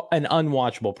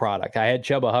unwatchable product. I had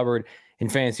Chuba Hubbard in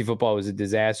fantasy football. It was a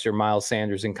disaster. Miles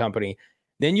Sanders and company.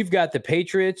 Then you've got the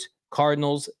Patriots,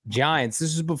 Cardinals, Giants.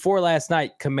 This is before last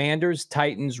night. Commanders,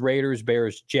 Titans, Raiders,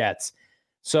 Bears, Jets.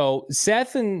 So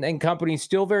Seth and company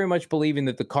still very much believing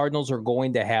that the Cardinals are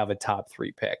going to have a top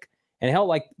 3 pick. And hell,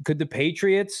 like, could the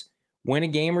Patriots win a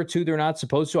game or two they're not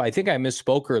supposed to? I think I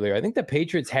misspoke earlier. I think the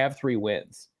Patriots have 3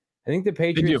 wins. I think the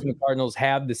Patriots and the Cardinals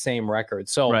have the same record.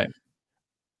 So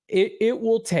it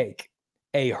will take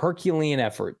a Herculean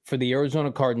effort for the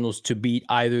Arizona Cardinals to beat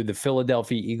either the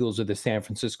Philadelphia Eagles or the San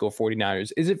Francisco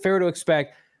 49ers. Is it fair to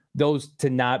expect those to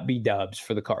not be dubs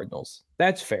for the Cardinals?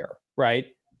 That's fair, right?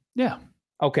 Yeah.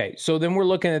 Okay, so then we're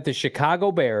looking at the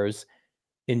Chicago Bears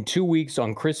in 2 weeks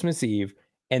on Christmas Eve,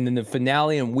 and then the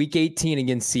finale in Week 18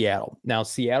 against Seattle. Now,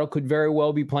 Seattle could very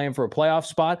well be playing for a playoff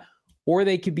spot, or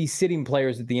they could be sitting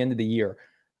players at the end of the year.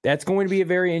 That's going to be a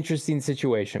very interesting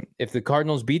situation. If the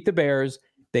Cardinals beat the Bears,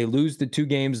 they lose the 2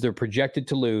 games they're projected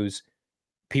to lose.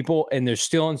 And they're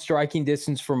still in striking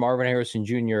distance for Marvin Harrison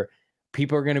Jr.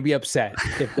 People are going to be upset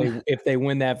if they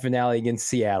win that finale against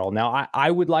Seattle. Now,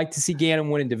 I would like to see Gannon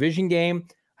win a division game.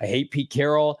 I hate Pete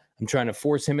Carroll. I'm trying to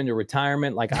force him into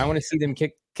retirement. Like, I want to see them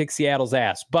kick Seattle's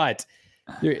ass. But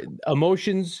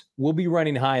emotions will be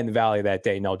running high in the valley that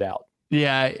day, no doubt.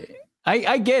 Yeah,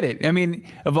 I get it. I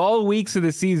mean, of all weeks of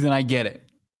the season, I get it.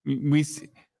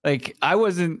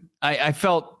 I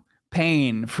felt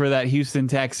pain for that Houston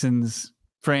Texans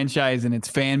franchise and its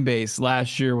fan base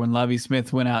last year when Lovie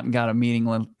Smith went out and got a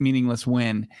meaningless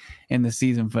win in the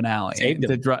season finale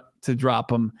to drop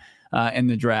them in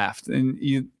the draft.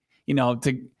 And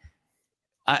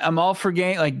I'm all for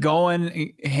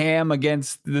going ham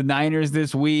against the Niners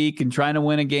this week and trying to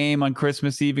win a game on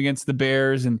Christmas Eve against the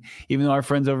Bears. And even though our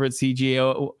friends over at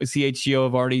CHGO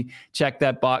have already checked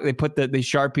that box, they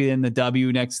Sharpie in the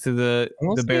W next to the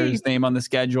Bears name on the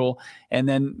schedule. And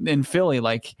then in Philly,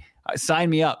 sign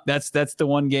me up. That's the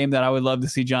one game that I would love to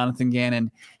see Jonathan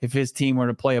Gannon, if his team were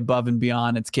to play above and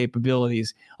beyond its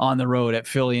capabilities on the road at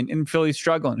Philly. And Philly's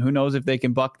struggling. Who knows if they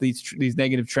can buck these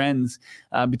negative trends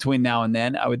between now and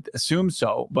then? I would assume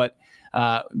so, but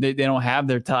they don't have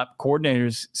their top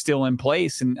coordinators still in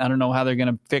place, and I don't know how they're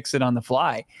going to fix it on the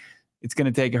fly. It's going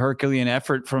to take a Herculean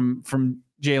effort from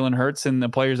Jalen Hurts and the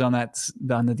players on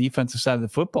the defensive side of the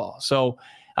football. So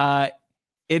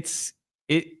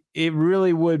it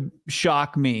really would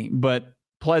shock me, but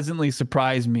pleasantly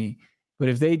surprise me. But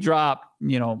if they drop,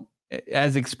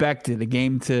 as expected, a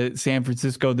game to San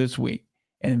Francisco this week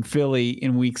and Philly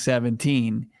in week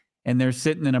 17, and they're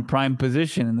sitting in a prime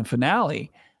position in the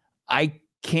finale, I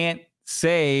can't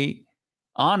say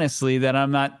honestly that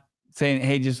I'm not saying,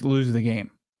 hey, just lose the game.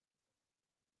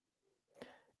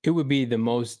 It would be the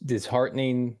most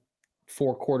disheartening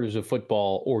 4 quarters of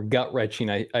football, or gut-wrenching,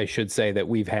 I should say, that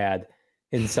we've had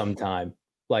in some time.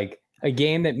 Like a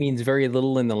game that means very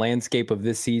little in the landscape of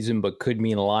this season, but could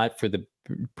mean a lot for the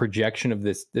projection of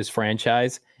this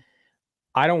franchise.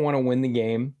 I don't want to win the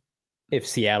game if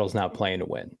Seattle's not playing to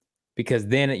win, because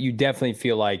then you definitely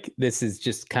feel like this is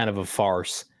just kind of a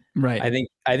farce. Right.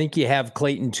 I think you have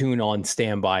Clayton Tune on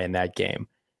standby in that game,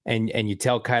 and you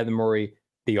tell Kyler Murray,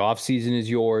 the offseason is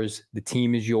yours, the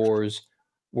team is yours.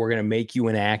 We're going to make you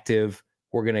inactive.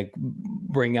 We're going to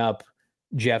bring up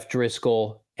Jeff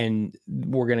Driscoll, and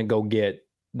we're going to go get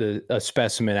a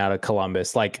specimen out of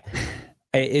Columbus. Like,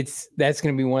 that's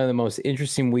going to be one of the most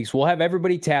interesting weeks. We'll have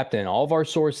everybody tapped in, all of our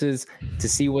sources, to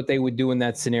see what they would do in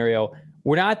that scenario.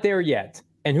 We're not there yet.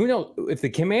 And who knows, if the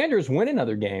Commanders win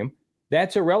another game,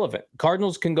 that's irrelevant.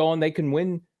 Cardinals can go and they can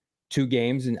win 2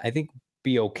 games, and I think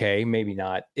be okay, maybe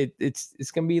not. It's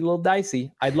going to be a little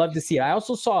dicey. I'd love to see it. I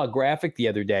also saw a graphic the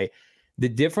other day. The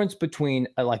difference between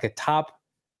like a top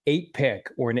 8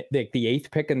 pick, or the 8th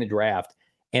pick in the draft,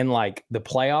 and like the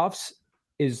playoffs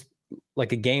is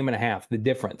like a game and a half, the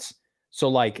difference. So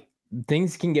like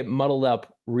things can get muddled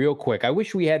up real quick. I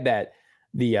wish we had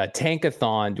the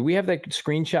tankathon. Do we have that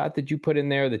screenshot that you put in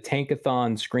there? The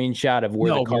tankathon screenshot of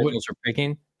where the Cardinals are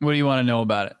picking? What do you want to know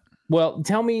about it? Well,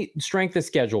 tell me strength of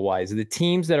schedule wise, the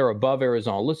teams that are above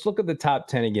Arizona. Let's look at the top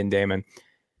 10 again, Damon.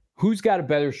 Who's got a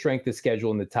better strength of schedule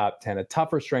in the top 10, a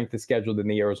tougher strength of schedule than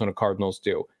the Arizona Cardinals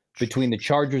do, between the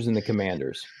Chargers and the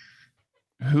Commanders?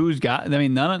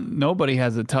 Nobody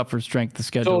has a tougher strength of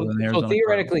schedule than the Arizona. So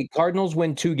theoretically, Cardinals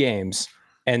win 2 games.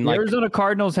 And the Arizona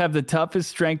Cardinals have the toughest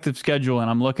strength of schedule, and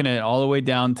I'm looking at it all the way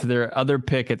down to their other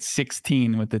pick at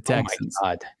 16 with the Texans. Oh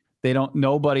my God.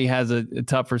 Nobody has a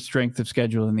tougher strength of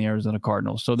schedule than the Arizona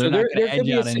Cardinals. So there could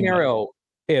be a scenario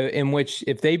in which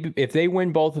if they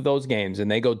win both of those games and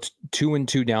they go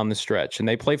 2-2 down the stretch and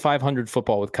they play 500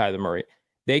 football with Kyler Murray,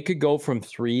 they could go from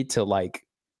 3 to like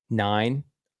 9,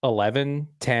 11,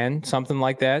 10, something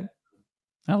like that.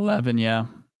 11, yeah.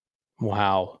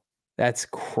 Wow. That's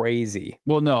crazy.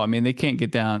 Well, no, I mean, they can't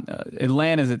get down.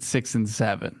 Atlanta's at 6 and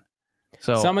 7.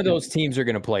 So some of those teams are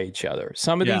going to play each other.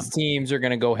 Some of these teams are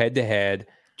going to go head to head.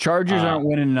 Chargers aren't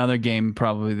winning another game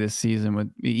probably this season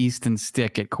with Easton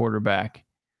Stick at quarterback.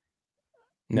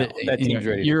 No, that team's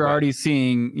ready. You're already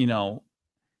seeing,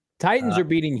 Titans are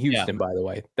beating Houston, by the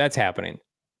way. That's happening.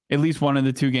 At least one of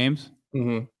the 2 games.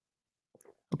 Mm-hmm.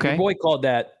 Okay. Your boy called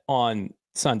that on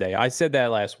Sunday. I said that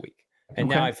last week, and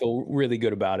now I feel really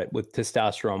good about it with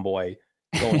Testosterone Boy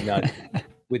going nuts.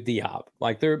 With D-Hop.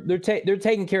 Like they're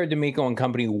taking care of D'Amico and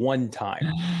company one time.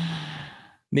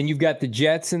 Then you've got the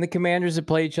Jets and the Commanders that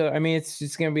play each other. I mean, it's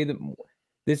just going to be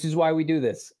this is why we do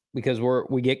this, because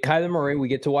we get Kyler Murray. We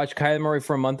get to watch Kyler Murray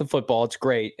for a month of football. It's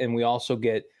great. And we also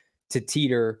get to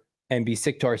teeter and be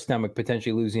sick to our stomach,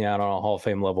 potentially losing out on a Hall of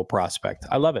Fame level prospect.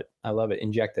 I love it.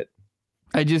 Inject it.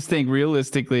 I just think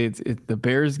realistically, it's the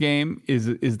Bears game is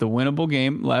the winnable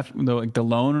game left, the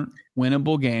lone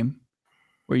winnable game.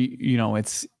 Where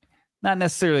it's not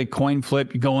necessarily a coin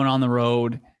flip. You're going on the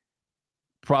road,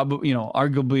 probably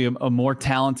arguably a more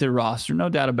talented roster, no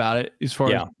doubt about it. As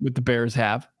far as what the Bears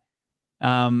have,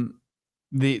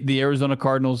 the Arizona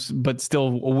Cardinals, but still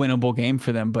a winnable game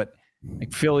for them. But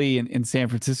like Philly and San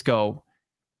Francisco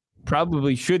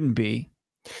probably shouldn't be.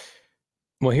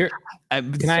 Well, here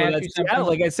can I ask you something?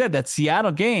 Like I said, that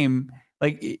Seattle game,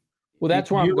 well,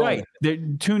 that's where I'm going. Right.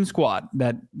 The Toon Squad,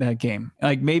 that game.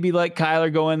 Like maybe let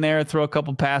Kyler go in there, throw a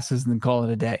couple passes, and then call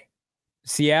it a day.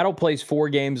 Seattle plays 4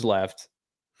 games left.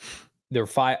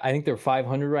 I think they're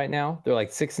 500 right now. They're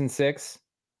like 6 and 6,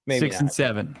 maybe 6 and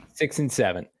 7. 6 and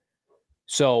 7.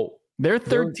 So they're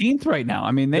 13th right now.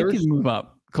 I mean, they can move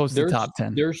up close to the top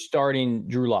 10. They're starting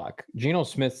Drew Lock. Geno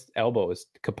Smith's elbow is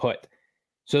kaput.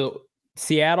 So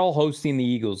Seattle hosting the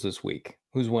Eagles this week.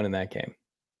 Who's winning that game?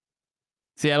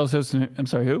 Seattle's hosting. I'm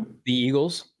sorry, who? The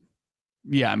Eagles.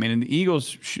 Yeah, I mean, and the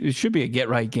Eagles. It should be a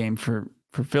get-right game for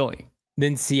Philly.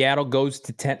 Then Seattle goes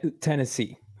to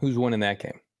Tennessee. Who's winning that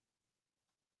game?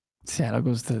 Seattle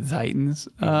goes to the Titans.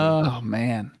 Mm-hmm. Oh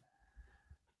man,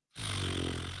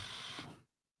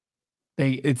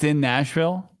 it's in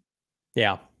Nashville.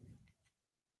 Yeah.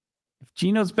 If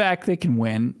Geno's back, they can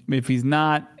win. If he's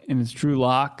not, and it's Drew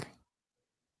Lock,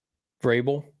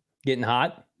 Vrabel getting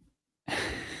hot.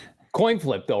 Coin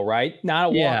flip though, right? Not a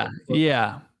walk.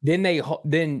 Yeah.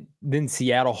 Then then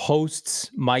Seattle hosts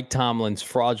Mike Tomlin's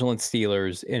fraudulent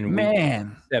Steelers in week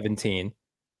 17.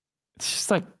 It's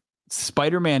just like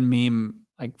Spider-Man meme,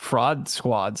 like fraud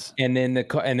squads. And then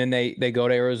they go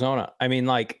to Arizona. I mean,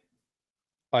 like,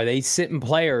 are they sitting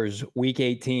players week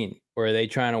 18, or are they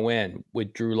trying to win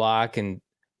with Drew Lock and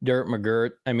Dirt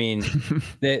McGirt? I mean,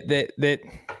 that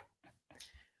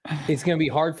it's going to be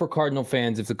hard for Cardinal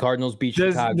fans if the Cardinals beat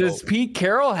Chicago. Does Pete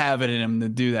Carroll have it in him to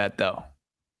do that though?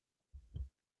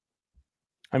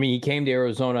 I mean, he came to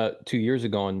Arizona 2 years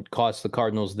ago and cost the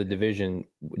Cardinals the division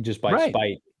just by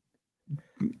spite.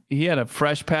 He had a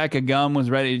fresh pack of gum, was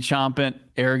ready to chomp it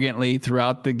arrogantly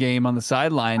throughout the game on the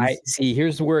sidelines.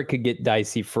 Here's where it could get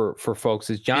dicey for folks.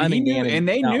 Is Jonathan Gannon, and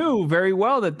they knew very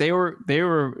well that they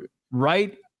were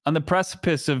right on the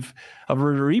precipice of a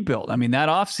rebuild. I mean, that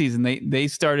offseason, they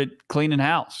started cleaning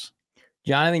house.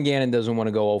 Jonathan Gannon doesn't want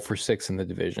to go 0-6 in the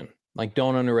division. Like,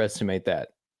 don't underestimate that.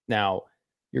 Now,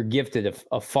 you're gifted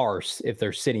a farce if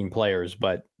they're sitting players,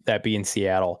 but that being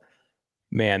Seattle,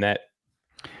 man,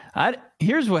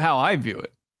 here's how I view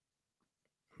it.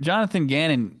 Jonathan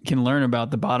Gannon can learn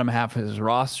about the bottom half of his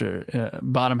roster,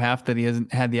 bottom half that he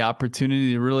hasn't had the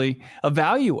opportunity to really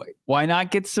evaluate. Why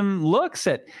not get some looks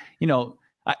at,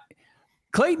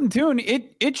 Clayton Tune?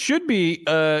 It should be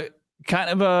kind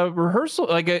of a rehearsal,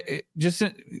 like just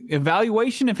an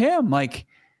evaluation of him. Like,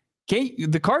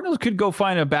 the Cardinals could go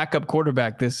find a backup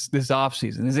quarterback this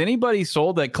offseason. Is anybody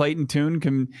sold that Clayton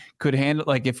Tune could handle?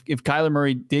 Like, if Kyler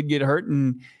Murray did get hurt,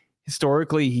 and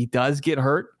historically he does get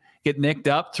nicked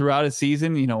up throughout a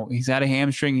season, he's had a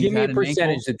hamstring. Give me a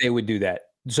percentage that they would do that.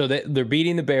 So they're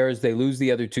beating the Bears. They lose the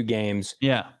other two games.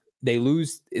 Yeah. They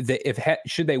lose.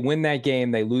 Should they win that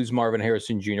game, they lose Marvin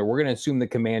Harrison Jr. We're going to assume the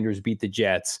Commanders beat the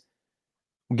Jets.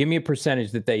 Give me a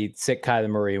percentage that they sit Kyler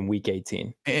Murray in week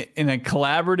 18. In a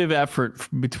collaborative effort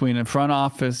between the front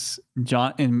office,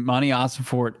 and Monty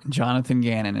Ossenfort, and Jonathan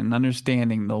Gannon, and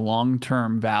understanding the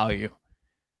long-term value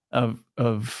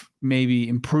of maybe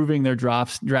improving their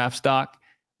draft stock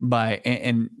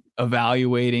and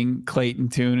evaluating Clayton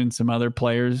Tune and some other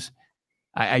players,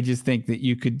 I just think that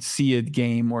you could see a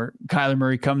game where Kyler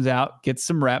Murray comes out, gets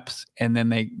some reps, and then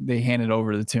they hand it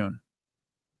over to Tune.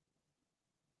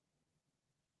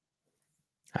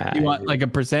 You want like a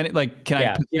percentage? Like,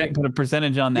 can I put a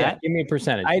percentage on that? Yeah, give me a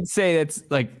percentage. I'd say it's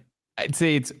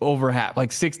over half, like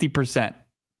 60%.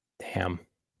 Damn.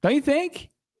 Don't you think?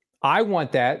 I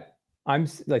want that.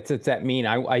 Does that mean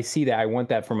I see that? I want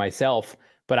that for myself,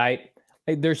 but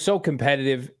they're so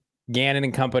competitive. Gannon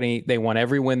and company, they want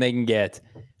every win they can get,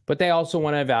 but they also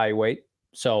want to evaluate.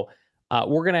 So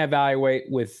we're going to evaluate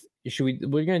with.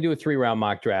 We're going to do a 3-round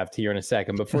mock draft here in a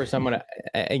second, but first I'm going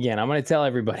to tell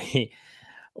everybody.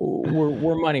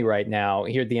 We're money right now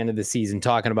here at the end of the season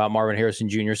talking about Marvin Harrison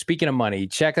Jr. Speaking of money,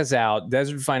 check us out.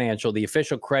 Desert Financial, the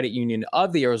official credit union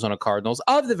of the Arizona Cardinals,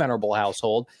 of the venerable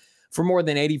household. For more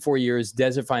than 84 years,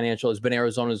 Desert Financial has been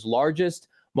Arizona's largest,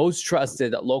 most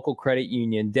trusted local credit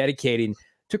union, dedicating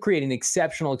to creating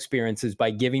exceptional experiences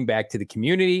by giving back to the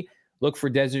community. Look for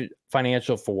Desert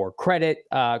Financial for credit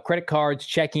cards,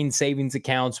 checking, savings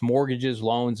accounts, mortgages,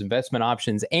 loans, investment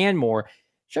options, and more.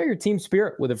 Show your team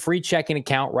spirit with a free checking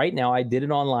account right now. I did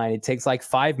it online. It takes like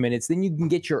 5 minutes. Then you can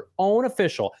get your own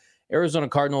official Arizona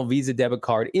Cardinal Visa debit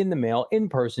card in the mail, in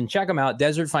person. Check them out,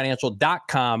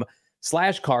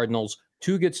 desertfinancial.com/Cardinals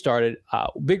to get started.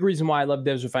 Big reason why I love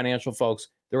Desert Financial, folks.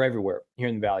 They're everywhere here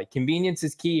in the Valley. Convenience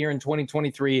is key here in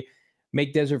 2023.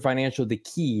 Make Desert Financial the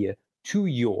key to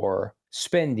your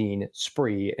spending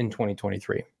spree in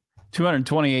 2023.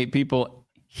 228 people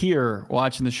here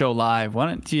watching the show live. Why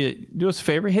don't you do us a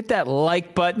favor, hit that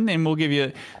like button, and we'll give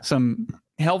you some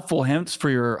helpful hints for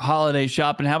your holiday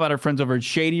shopping. How about our friends over at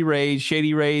Shady Rays,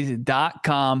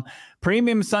 shadyrays.com.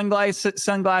 Premium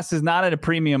sunglasses, not at a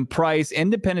premium price.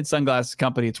 Independent sunglasses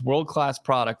company. It's world-class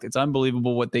product. It's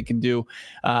unbelievable what they can do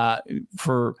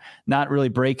for not really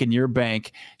breaking your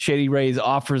bank. Shady Rays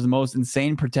offers the most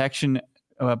insane protection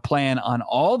plan on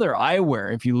all their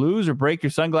eyewear. If you lose or break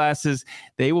your sunglasses,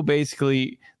 they'll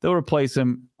replace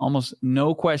them almost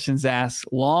no questions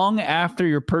asked long after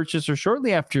your purchase or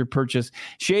shortly after your purchase.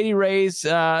 Shady Rays,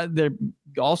 they're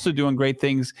also doing great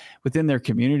things within their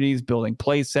communities, building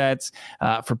play sets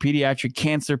for pediatric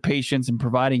cancer patients and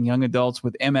providing young adults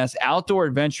with MS outdoor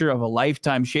adventure of a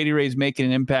lifetime. Shady Rays making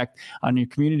an impact on your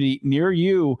community near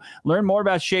you. Learn more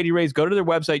about Shady Rays. Go to their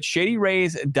website,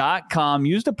 shadyrays.com.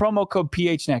 Use the promo code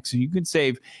PHNX so you can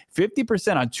save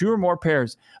 50% on 2 or more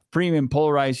pairs of premium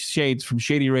polarized shades from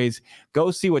Shady Rays.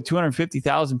 Go see what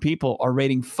 250,000 people are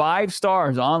rating 5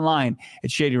 stars online at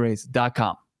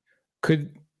shadyrays.com.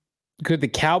 Could the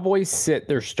Cowboys sit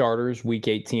their starters week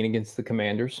 18 against the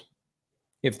Commanders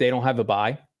if they don't have a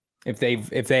bye? If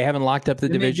they haven't locked up the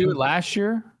division? They do it last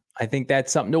year? I think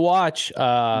that's something to watch.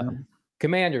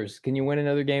 Commanders, can you win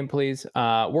another game, please?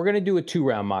 We're going to do a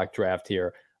 2-round mock draft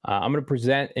here. I'm going to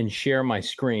present and share my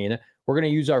screen. We're going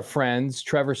to use our friends,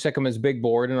 Trevor Sycam's Big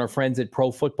Board, and our friends at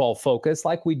Pro Football Focus,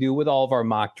 like we do with all of our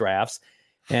mock drafts.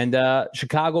 And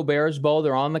Chicago Bears, Bo,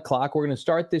 they're on the clock. We're going to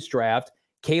start this draft.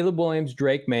 Caleb Williams,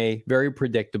 Drake May, very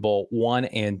predictable, 1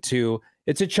 and 2.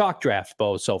 It's a chalk draft,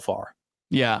 Bo, so far.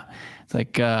 Yeah. It's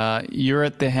like you're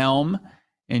at the helm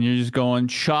and you're just going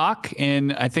chalk.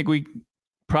 And I think we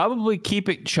probably keep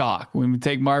it chalk when we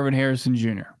take Marvin Harrison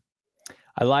Jr.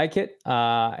 I like it.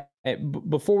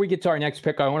 Before we get to our next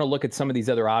pick, I want to look at some of these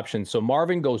other options. So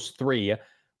Marvin goes 3.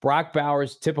 Brock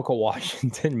Bowers, typical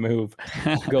Washington move,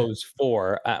 goes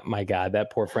 4. My God,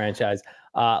 that poor franchise.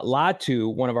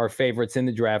 Latu, one of our favorites in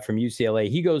the draft from UCLA,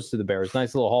 he goes to the Bears.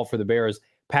 Nice little haul for the Bears.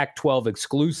 Pac-12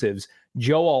 exclusives.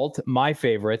 Joe Alt, my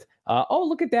favorite.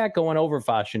 Look at that going over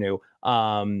Fashanu.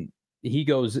 He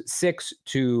goes 6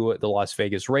 to the Las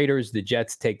Vegas Raiders. The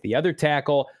Jets take the other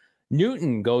tackle.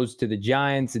 Newton goes to the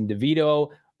Giants, and DeVito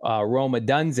Roma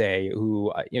Dunze,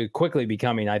 who quickly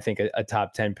becoming, I think, a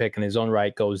top 10 pick in his own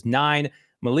right, goes 9.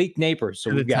 Malik Napers.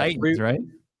 So we've got Titans, right?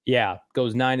 Yeah,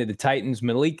 goes 9 to the Titans.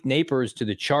 Malik Napers to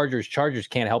the Chargers. Chargers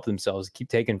can't help themselves. Keep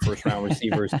taking first-round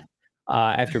receivers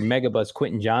after Megabus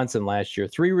Quentin Johnson last year.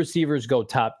 3 receivers go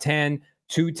top 10,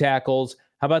 2 tackles.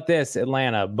 How about this,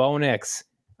 Atlanta? Bo Nix.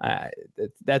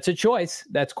 That's a choice.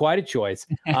 That's quite a choice.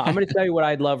 I'm going to tell you what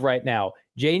I'd love right now.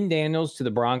 Jaden Daniels to the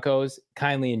Broncos.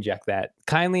 Kindly inject that.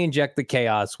 Kindly inject the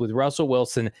chaos with Russell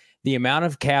Wilson. The amount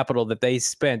of capital that they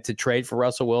spent to trade for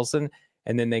Russell Wilson,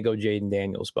 and then they go Jaden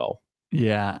Daniels, Bo.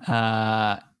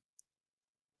 Yeah.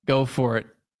 Go for it.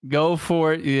 Go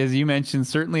for it. As you mentioned,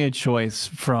 certainly a choice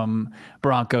from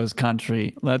Broncos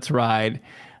country. Let's ride.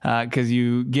 Because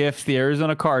you gift the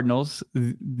Arizona Cardinals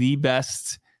the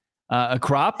best, a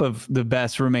crop of the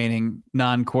best remaining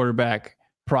non-quarterback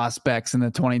prospects in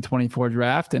the 2024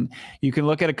 draft. And you can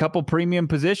look at a couple premium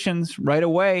positions right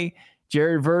away.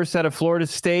 Jared Verse out of Florida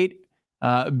State,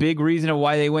 a big reason of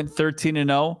why they went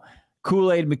 13-0.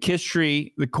 Kool-Aid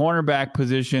McKinstry, the cornerback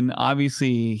position,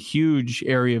 obviously a huge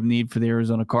area of need for the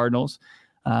Arizona Cardinals.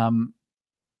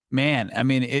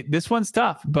 This one's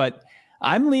tough, but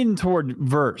I'm leaning toward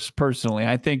Verse personally.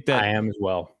 I think that I am as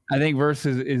well. I think Verse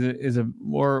is a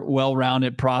more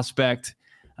well-rounded prospect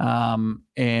and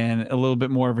a little bit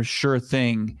more of a sure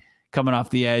thing coming off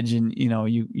the edge. And,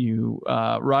 you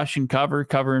rush and cover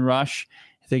and rush.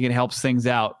 I think it helps things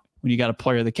out when you got a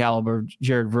player the caliber of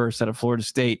Jared Verse out of Florida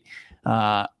State,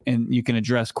 and you can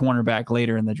address cornerback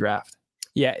later in the draft.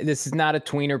 Yeah, this is not a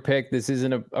tweener pick. This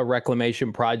isn't a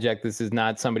reclamation project. This is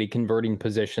not somebody converting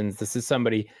positions. This is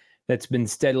somebody that's been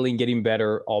steadily getting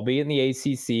better, albeit in the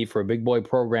ACC, for a big boy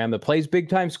program that plays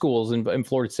big-time schools in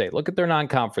Florida State. Look at their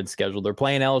non-conference schedule. They're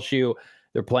playing LSU.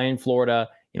 They're playing Florida.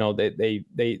 They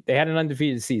had an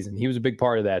undefeated season. He was a big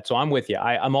part of that. So I'm with you.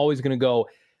 I'm always going to go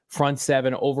front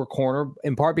 7 over corner,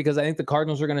 in part because I think the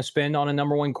Cardinals are going to spend on a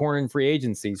number 1 corner in free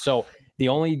agency. So the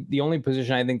only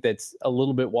position I think that's a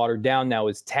little bit watered down now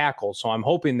is tackle. So I'm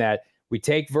hoping that we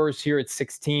take Verse here at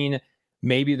 16.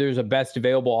 Maybe there's a best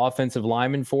available offensive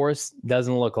lineman for us.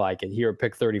 Doesn't look like it here at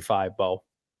pick 35, Bo.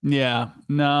 Yeah,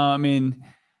 no, I mean,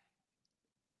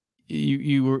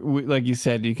 you were, like you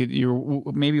said, you're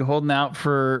maybe holding out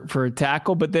for a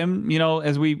tackle, but then,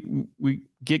 as we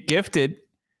get gifted,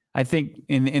 I think,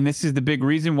 and this is the big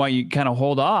reason why you kind of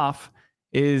hold off,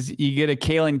 is you get a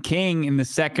Kalen King in the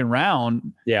second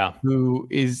round. Yeah. Who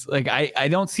is like, I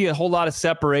don't see a whole lot of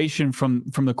separation from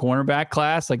the cornerback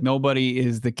class. Like, nobody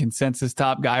is the consensus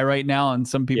top guy right now. And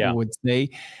some people would say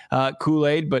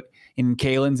Kool-Aid, but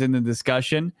Kalen's in the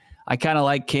discussion. I kind of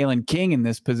like Kalen King in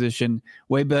this position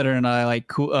way better than I like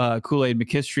Kool-Aid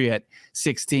McKinstry at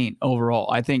 16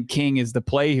 overall. I think King is the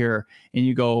play here, and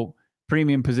you go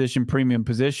premium position,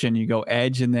 you go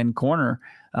edge and then corner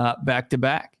back to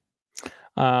back.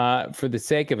 For the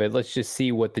sake of it, let's just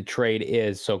see what the trade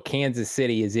is. So Kansas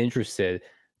City is interested.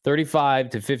 35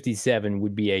 to 57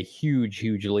 would be a huge,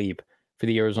 huge leap for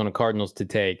the Arizona Cardinals to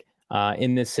take.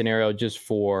 in this scenario, just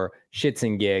for shits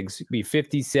and gigs, be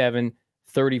 57,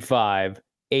 35,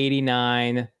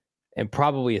 89, and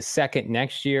probably a second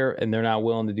next year. And they're not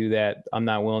willing to do that. I'm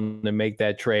not willing to make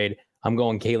that trade. I'm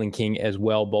going Kalen King as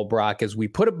well, Bo Brock, as we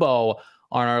put a bow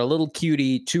on our little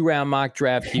cutie 2-round mock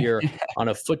draft here on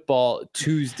a football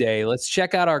Tuesday. Let's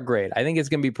check out our grade. I think it's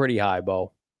going to be pretty high,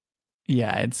 Bo.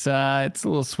 Yeah, it's a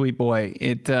little sweet boy.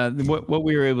 What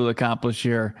we were able to accomplish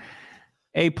here,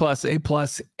 A+,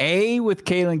 A with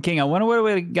Kalen King. I wonder what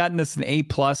we have gotten us an A+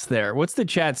 there. What's the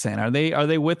chat saying? Are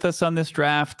they with us on this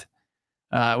draft?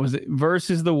 Was it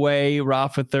versus the way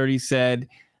Rafa 30 said?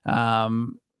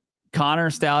 Connor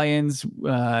Stallions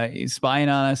is spying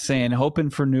on us, saying hoping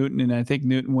for Newton, and I think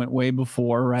Newton went way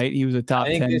before, right? He was a top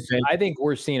 10 pick. I think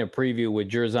we're seeing a preview with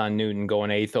Jerzon Newton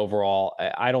going 8th overall.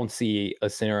 I don't see a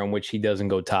scenario in which he doesn't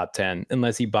go top 10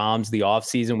 unless he bombs the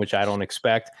offseason, which I don't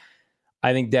expect.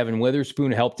 I think Devin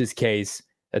Witherspoon helped his case.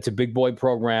 That's a big boy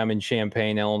program in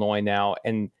Champaign, Illinois now,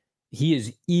 and he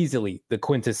is easily the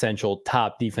quintessential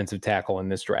top defensive tackle in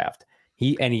this draft.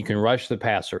 He can rush the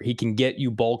passer. He can get you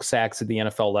bulk sacks at the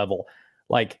NFL level.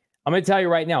 Like, I'm going to tell you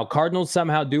right now, Cardinals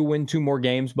somehow do win 2 more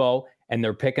games, Bo, and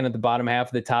they're picking at the bottom half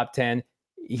of the top 10.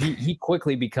 He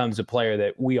quickly becomes a player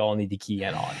that we all need to key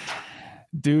in on.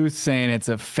 Dude saying it's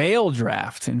a fail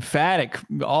draft. Emphatic,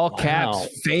 all caps,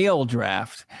 fail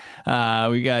draft.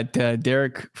 We got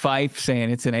Derek Fife saying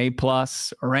it's an A+.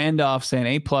 Randolph saying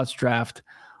A+ draft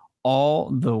all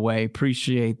the way.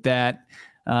 Appreciate that.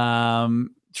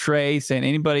 Trey saying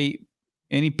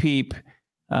any peep,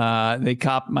 they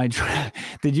cop my draft.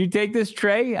 Did you take this,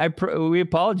 Trey? We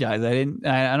apologize. I don't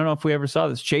know if we ever saw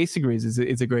this. Chase agrees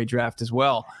it's a great draft as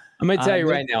well. I'm going to tell you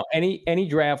right now, any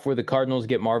draft where the Cardinals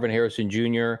get Marvin Harrison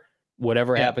Jr.,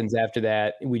 whatever happens after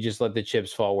that, we just let the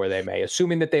chips fall where they may.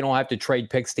 Assuming that they don't have to trade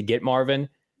picks to get Marvin,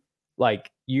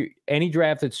 any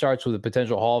draft that starts with a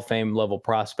potential Hall of Fame level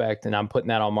prospect, and I'm putting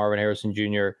that on Marvin Harrison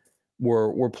Jr.,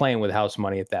 we're playing with house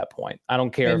money at that point. I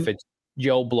don't care if it's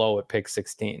Joe Blow at pick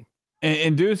 16.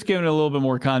 And Deuce giving a little bit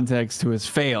more context to his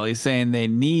fail. He's saying they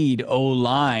need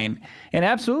O-line. And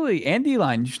absolutely, and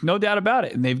D-line, no doubt about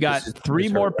it. And they've got 3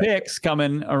 more picks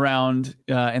coming around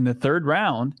in the 3rd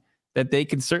round that they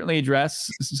can certainly address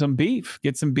some beef,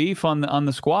 get some beef on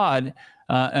the squad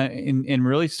and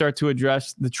really start to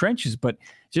address the trenches. But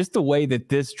just the way that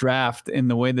this draft and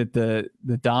the way that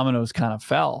the dominoes kind of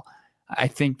fell, I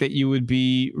think that you would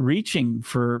be reaching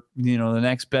for, the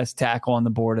next best tackle on the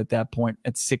board at that point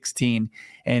at 16,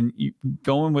 and you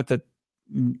going with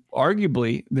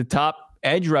arguably the top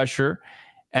edge rusher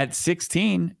at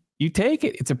 16. You take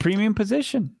it. It's a premium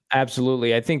position.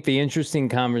 Absolutely. I think the interesting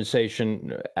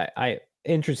conversation,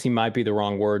 interesting might be the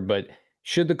wrong word, but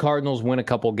should the Cardinals win a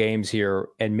couple games here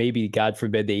and maybe, God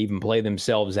forbid, they even play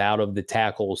themselves out of the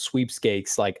tackle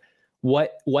sweepstakes,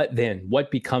 what then? What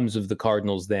becomes of the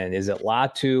Cardinals then? Is it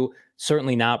Latu?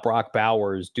 Certainly not Brock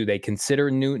Bowers. Do they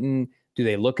consider Newton? Do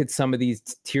they look at some of these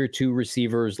tier 2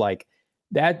 receivers?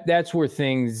 That's where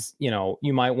things,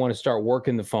 you might want to start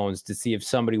working the phones to see if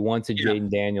somebody wants a Jaden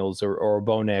Daniels or a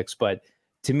Bo Nix. But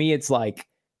to me, it's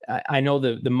I know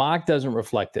the mock doesn't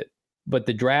reflect it, but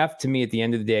the draft to me at the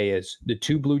end of the day is the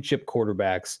 2 blue chip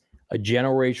quarterbacks, a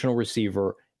generational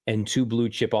receiver, and 2 blue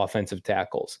chip offensive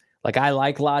tackles. I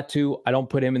like Latu. I don't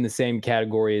put him in the same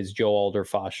category as Joe Alder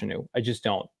Fashanu. I just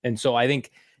don't. And so I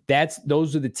think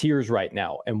those are the tiers right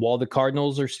now. And while the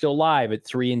Cardinals are still live at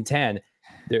 3 and 10,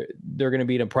 they're going to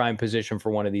be in a prime position for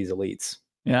one of these elites.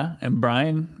 Yeah. And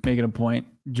Brian making a point.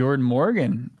 Jordan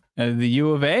Morgan, the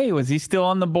U of A, was he still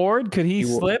on the board? Could he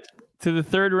slip to the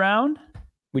 3rd round?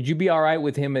 Would you be all right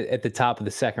with him at the top of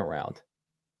the 2nd round?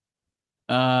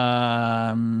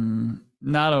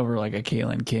 Not over a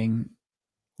Kalen King.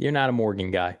 You're not a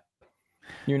Morgan guy.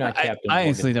 You're not Captain I Morgan.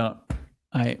 honestly don't.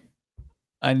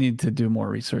 I need to do more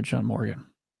research on Morgan.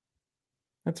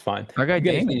 That's fine. Our guy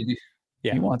Damon,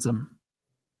 he wants him.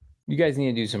 You guys need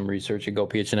to do some research at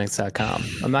gophnx.com.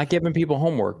 I'm not giving people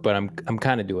homework, but I'm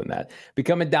kind of doing that.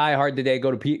 Become a diehard today. Go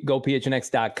to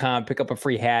gophnx.com. Pick up a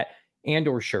free hat and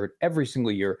or shirt every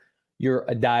single year. You're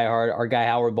a diehard. Our guy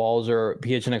Howard Balzer,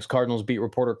 PHNX Cardinals beat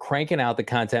reporter, cranking out the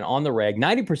content on the reg.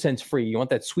 90% is free. You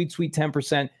want that sweet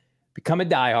 10%? Become a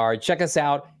diehard. Check us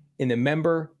out in the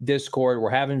member Discord. We're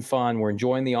having fun. We're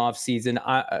enjoying the off season,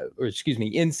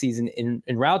 in season,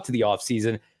 en route to the off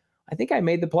season. I think I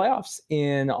made the playoffs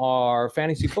in our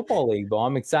fantasy football league, Bo.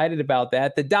 I'm excited about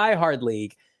that. The diehard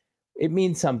league. It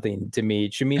means something to me.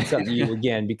 It should mean something to you.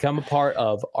 Again, become a part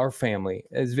of our family.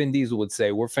 As Vin Diesel would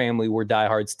say, we're family. We're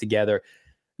diehards together.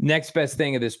 Next best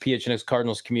thing of this PHNX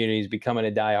Cardinals community is becoming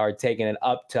a diehard, taking it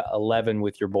up to 11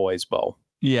 with your boys, Bo.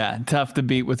 Yeah, tough to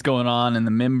beat what's going on in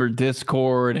the member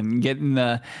Discord and getting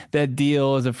that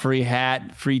deal as a free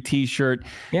hat, free T-shirt.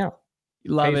 Yeah,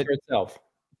 love pays it. for itself.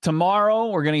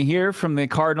 Tomorrow, we're going to hear from the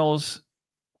Cardinals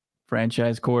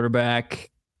franchise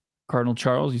quarterback, Cardinal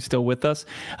Charles. You still with us?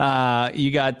 You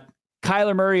got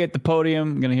Kyler Murray at the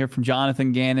podium. I'm going to hear from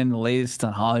Jonathan Gannon, the latest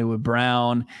on Hollywood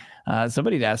Brown.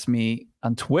 Somebody had asked me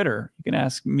on Twitter, you can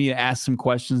ask me to ask some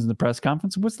questions in the press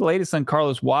conference. What's the latest on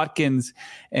Carlos Watkins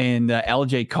and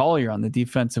LJ Collier on the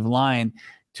defensive line?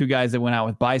 Two guys that went out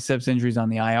with biceps injuries on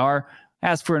the IR.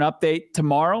 Ask for an update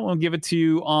tomorrow. We'll give it to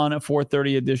you on a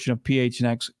 4:30 edition of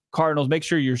PHNX Cardinals. Make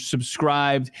sure you're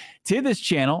subscribed to this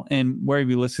channel, and wherever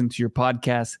you listen to your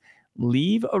podcast,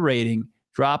 leave a rating,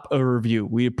 drop a review.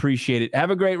 We appreciate it. Have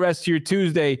a great rest of your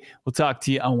Tuesday. We'll talk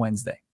to you on Wednesday.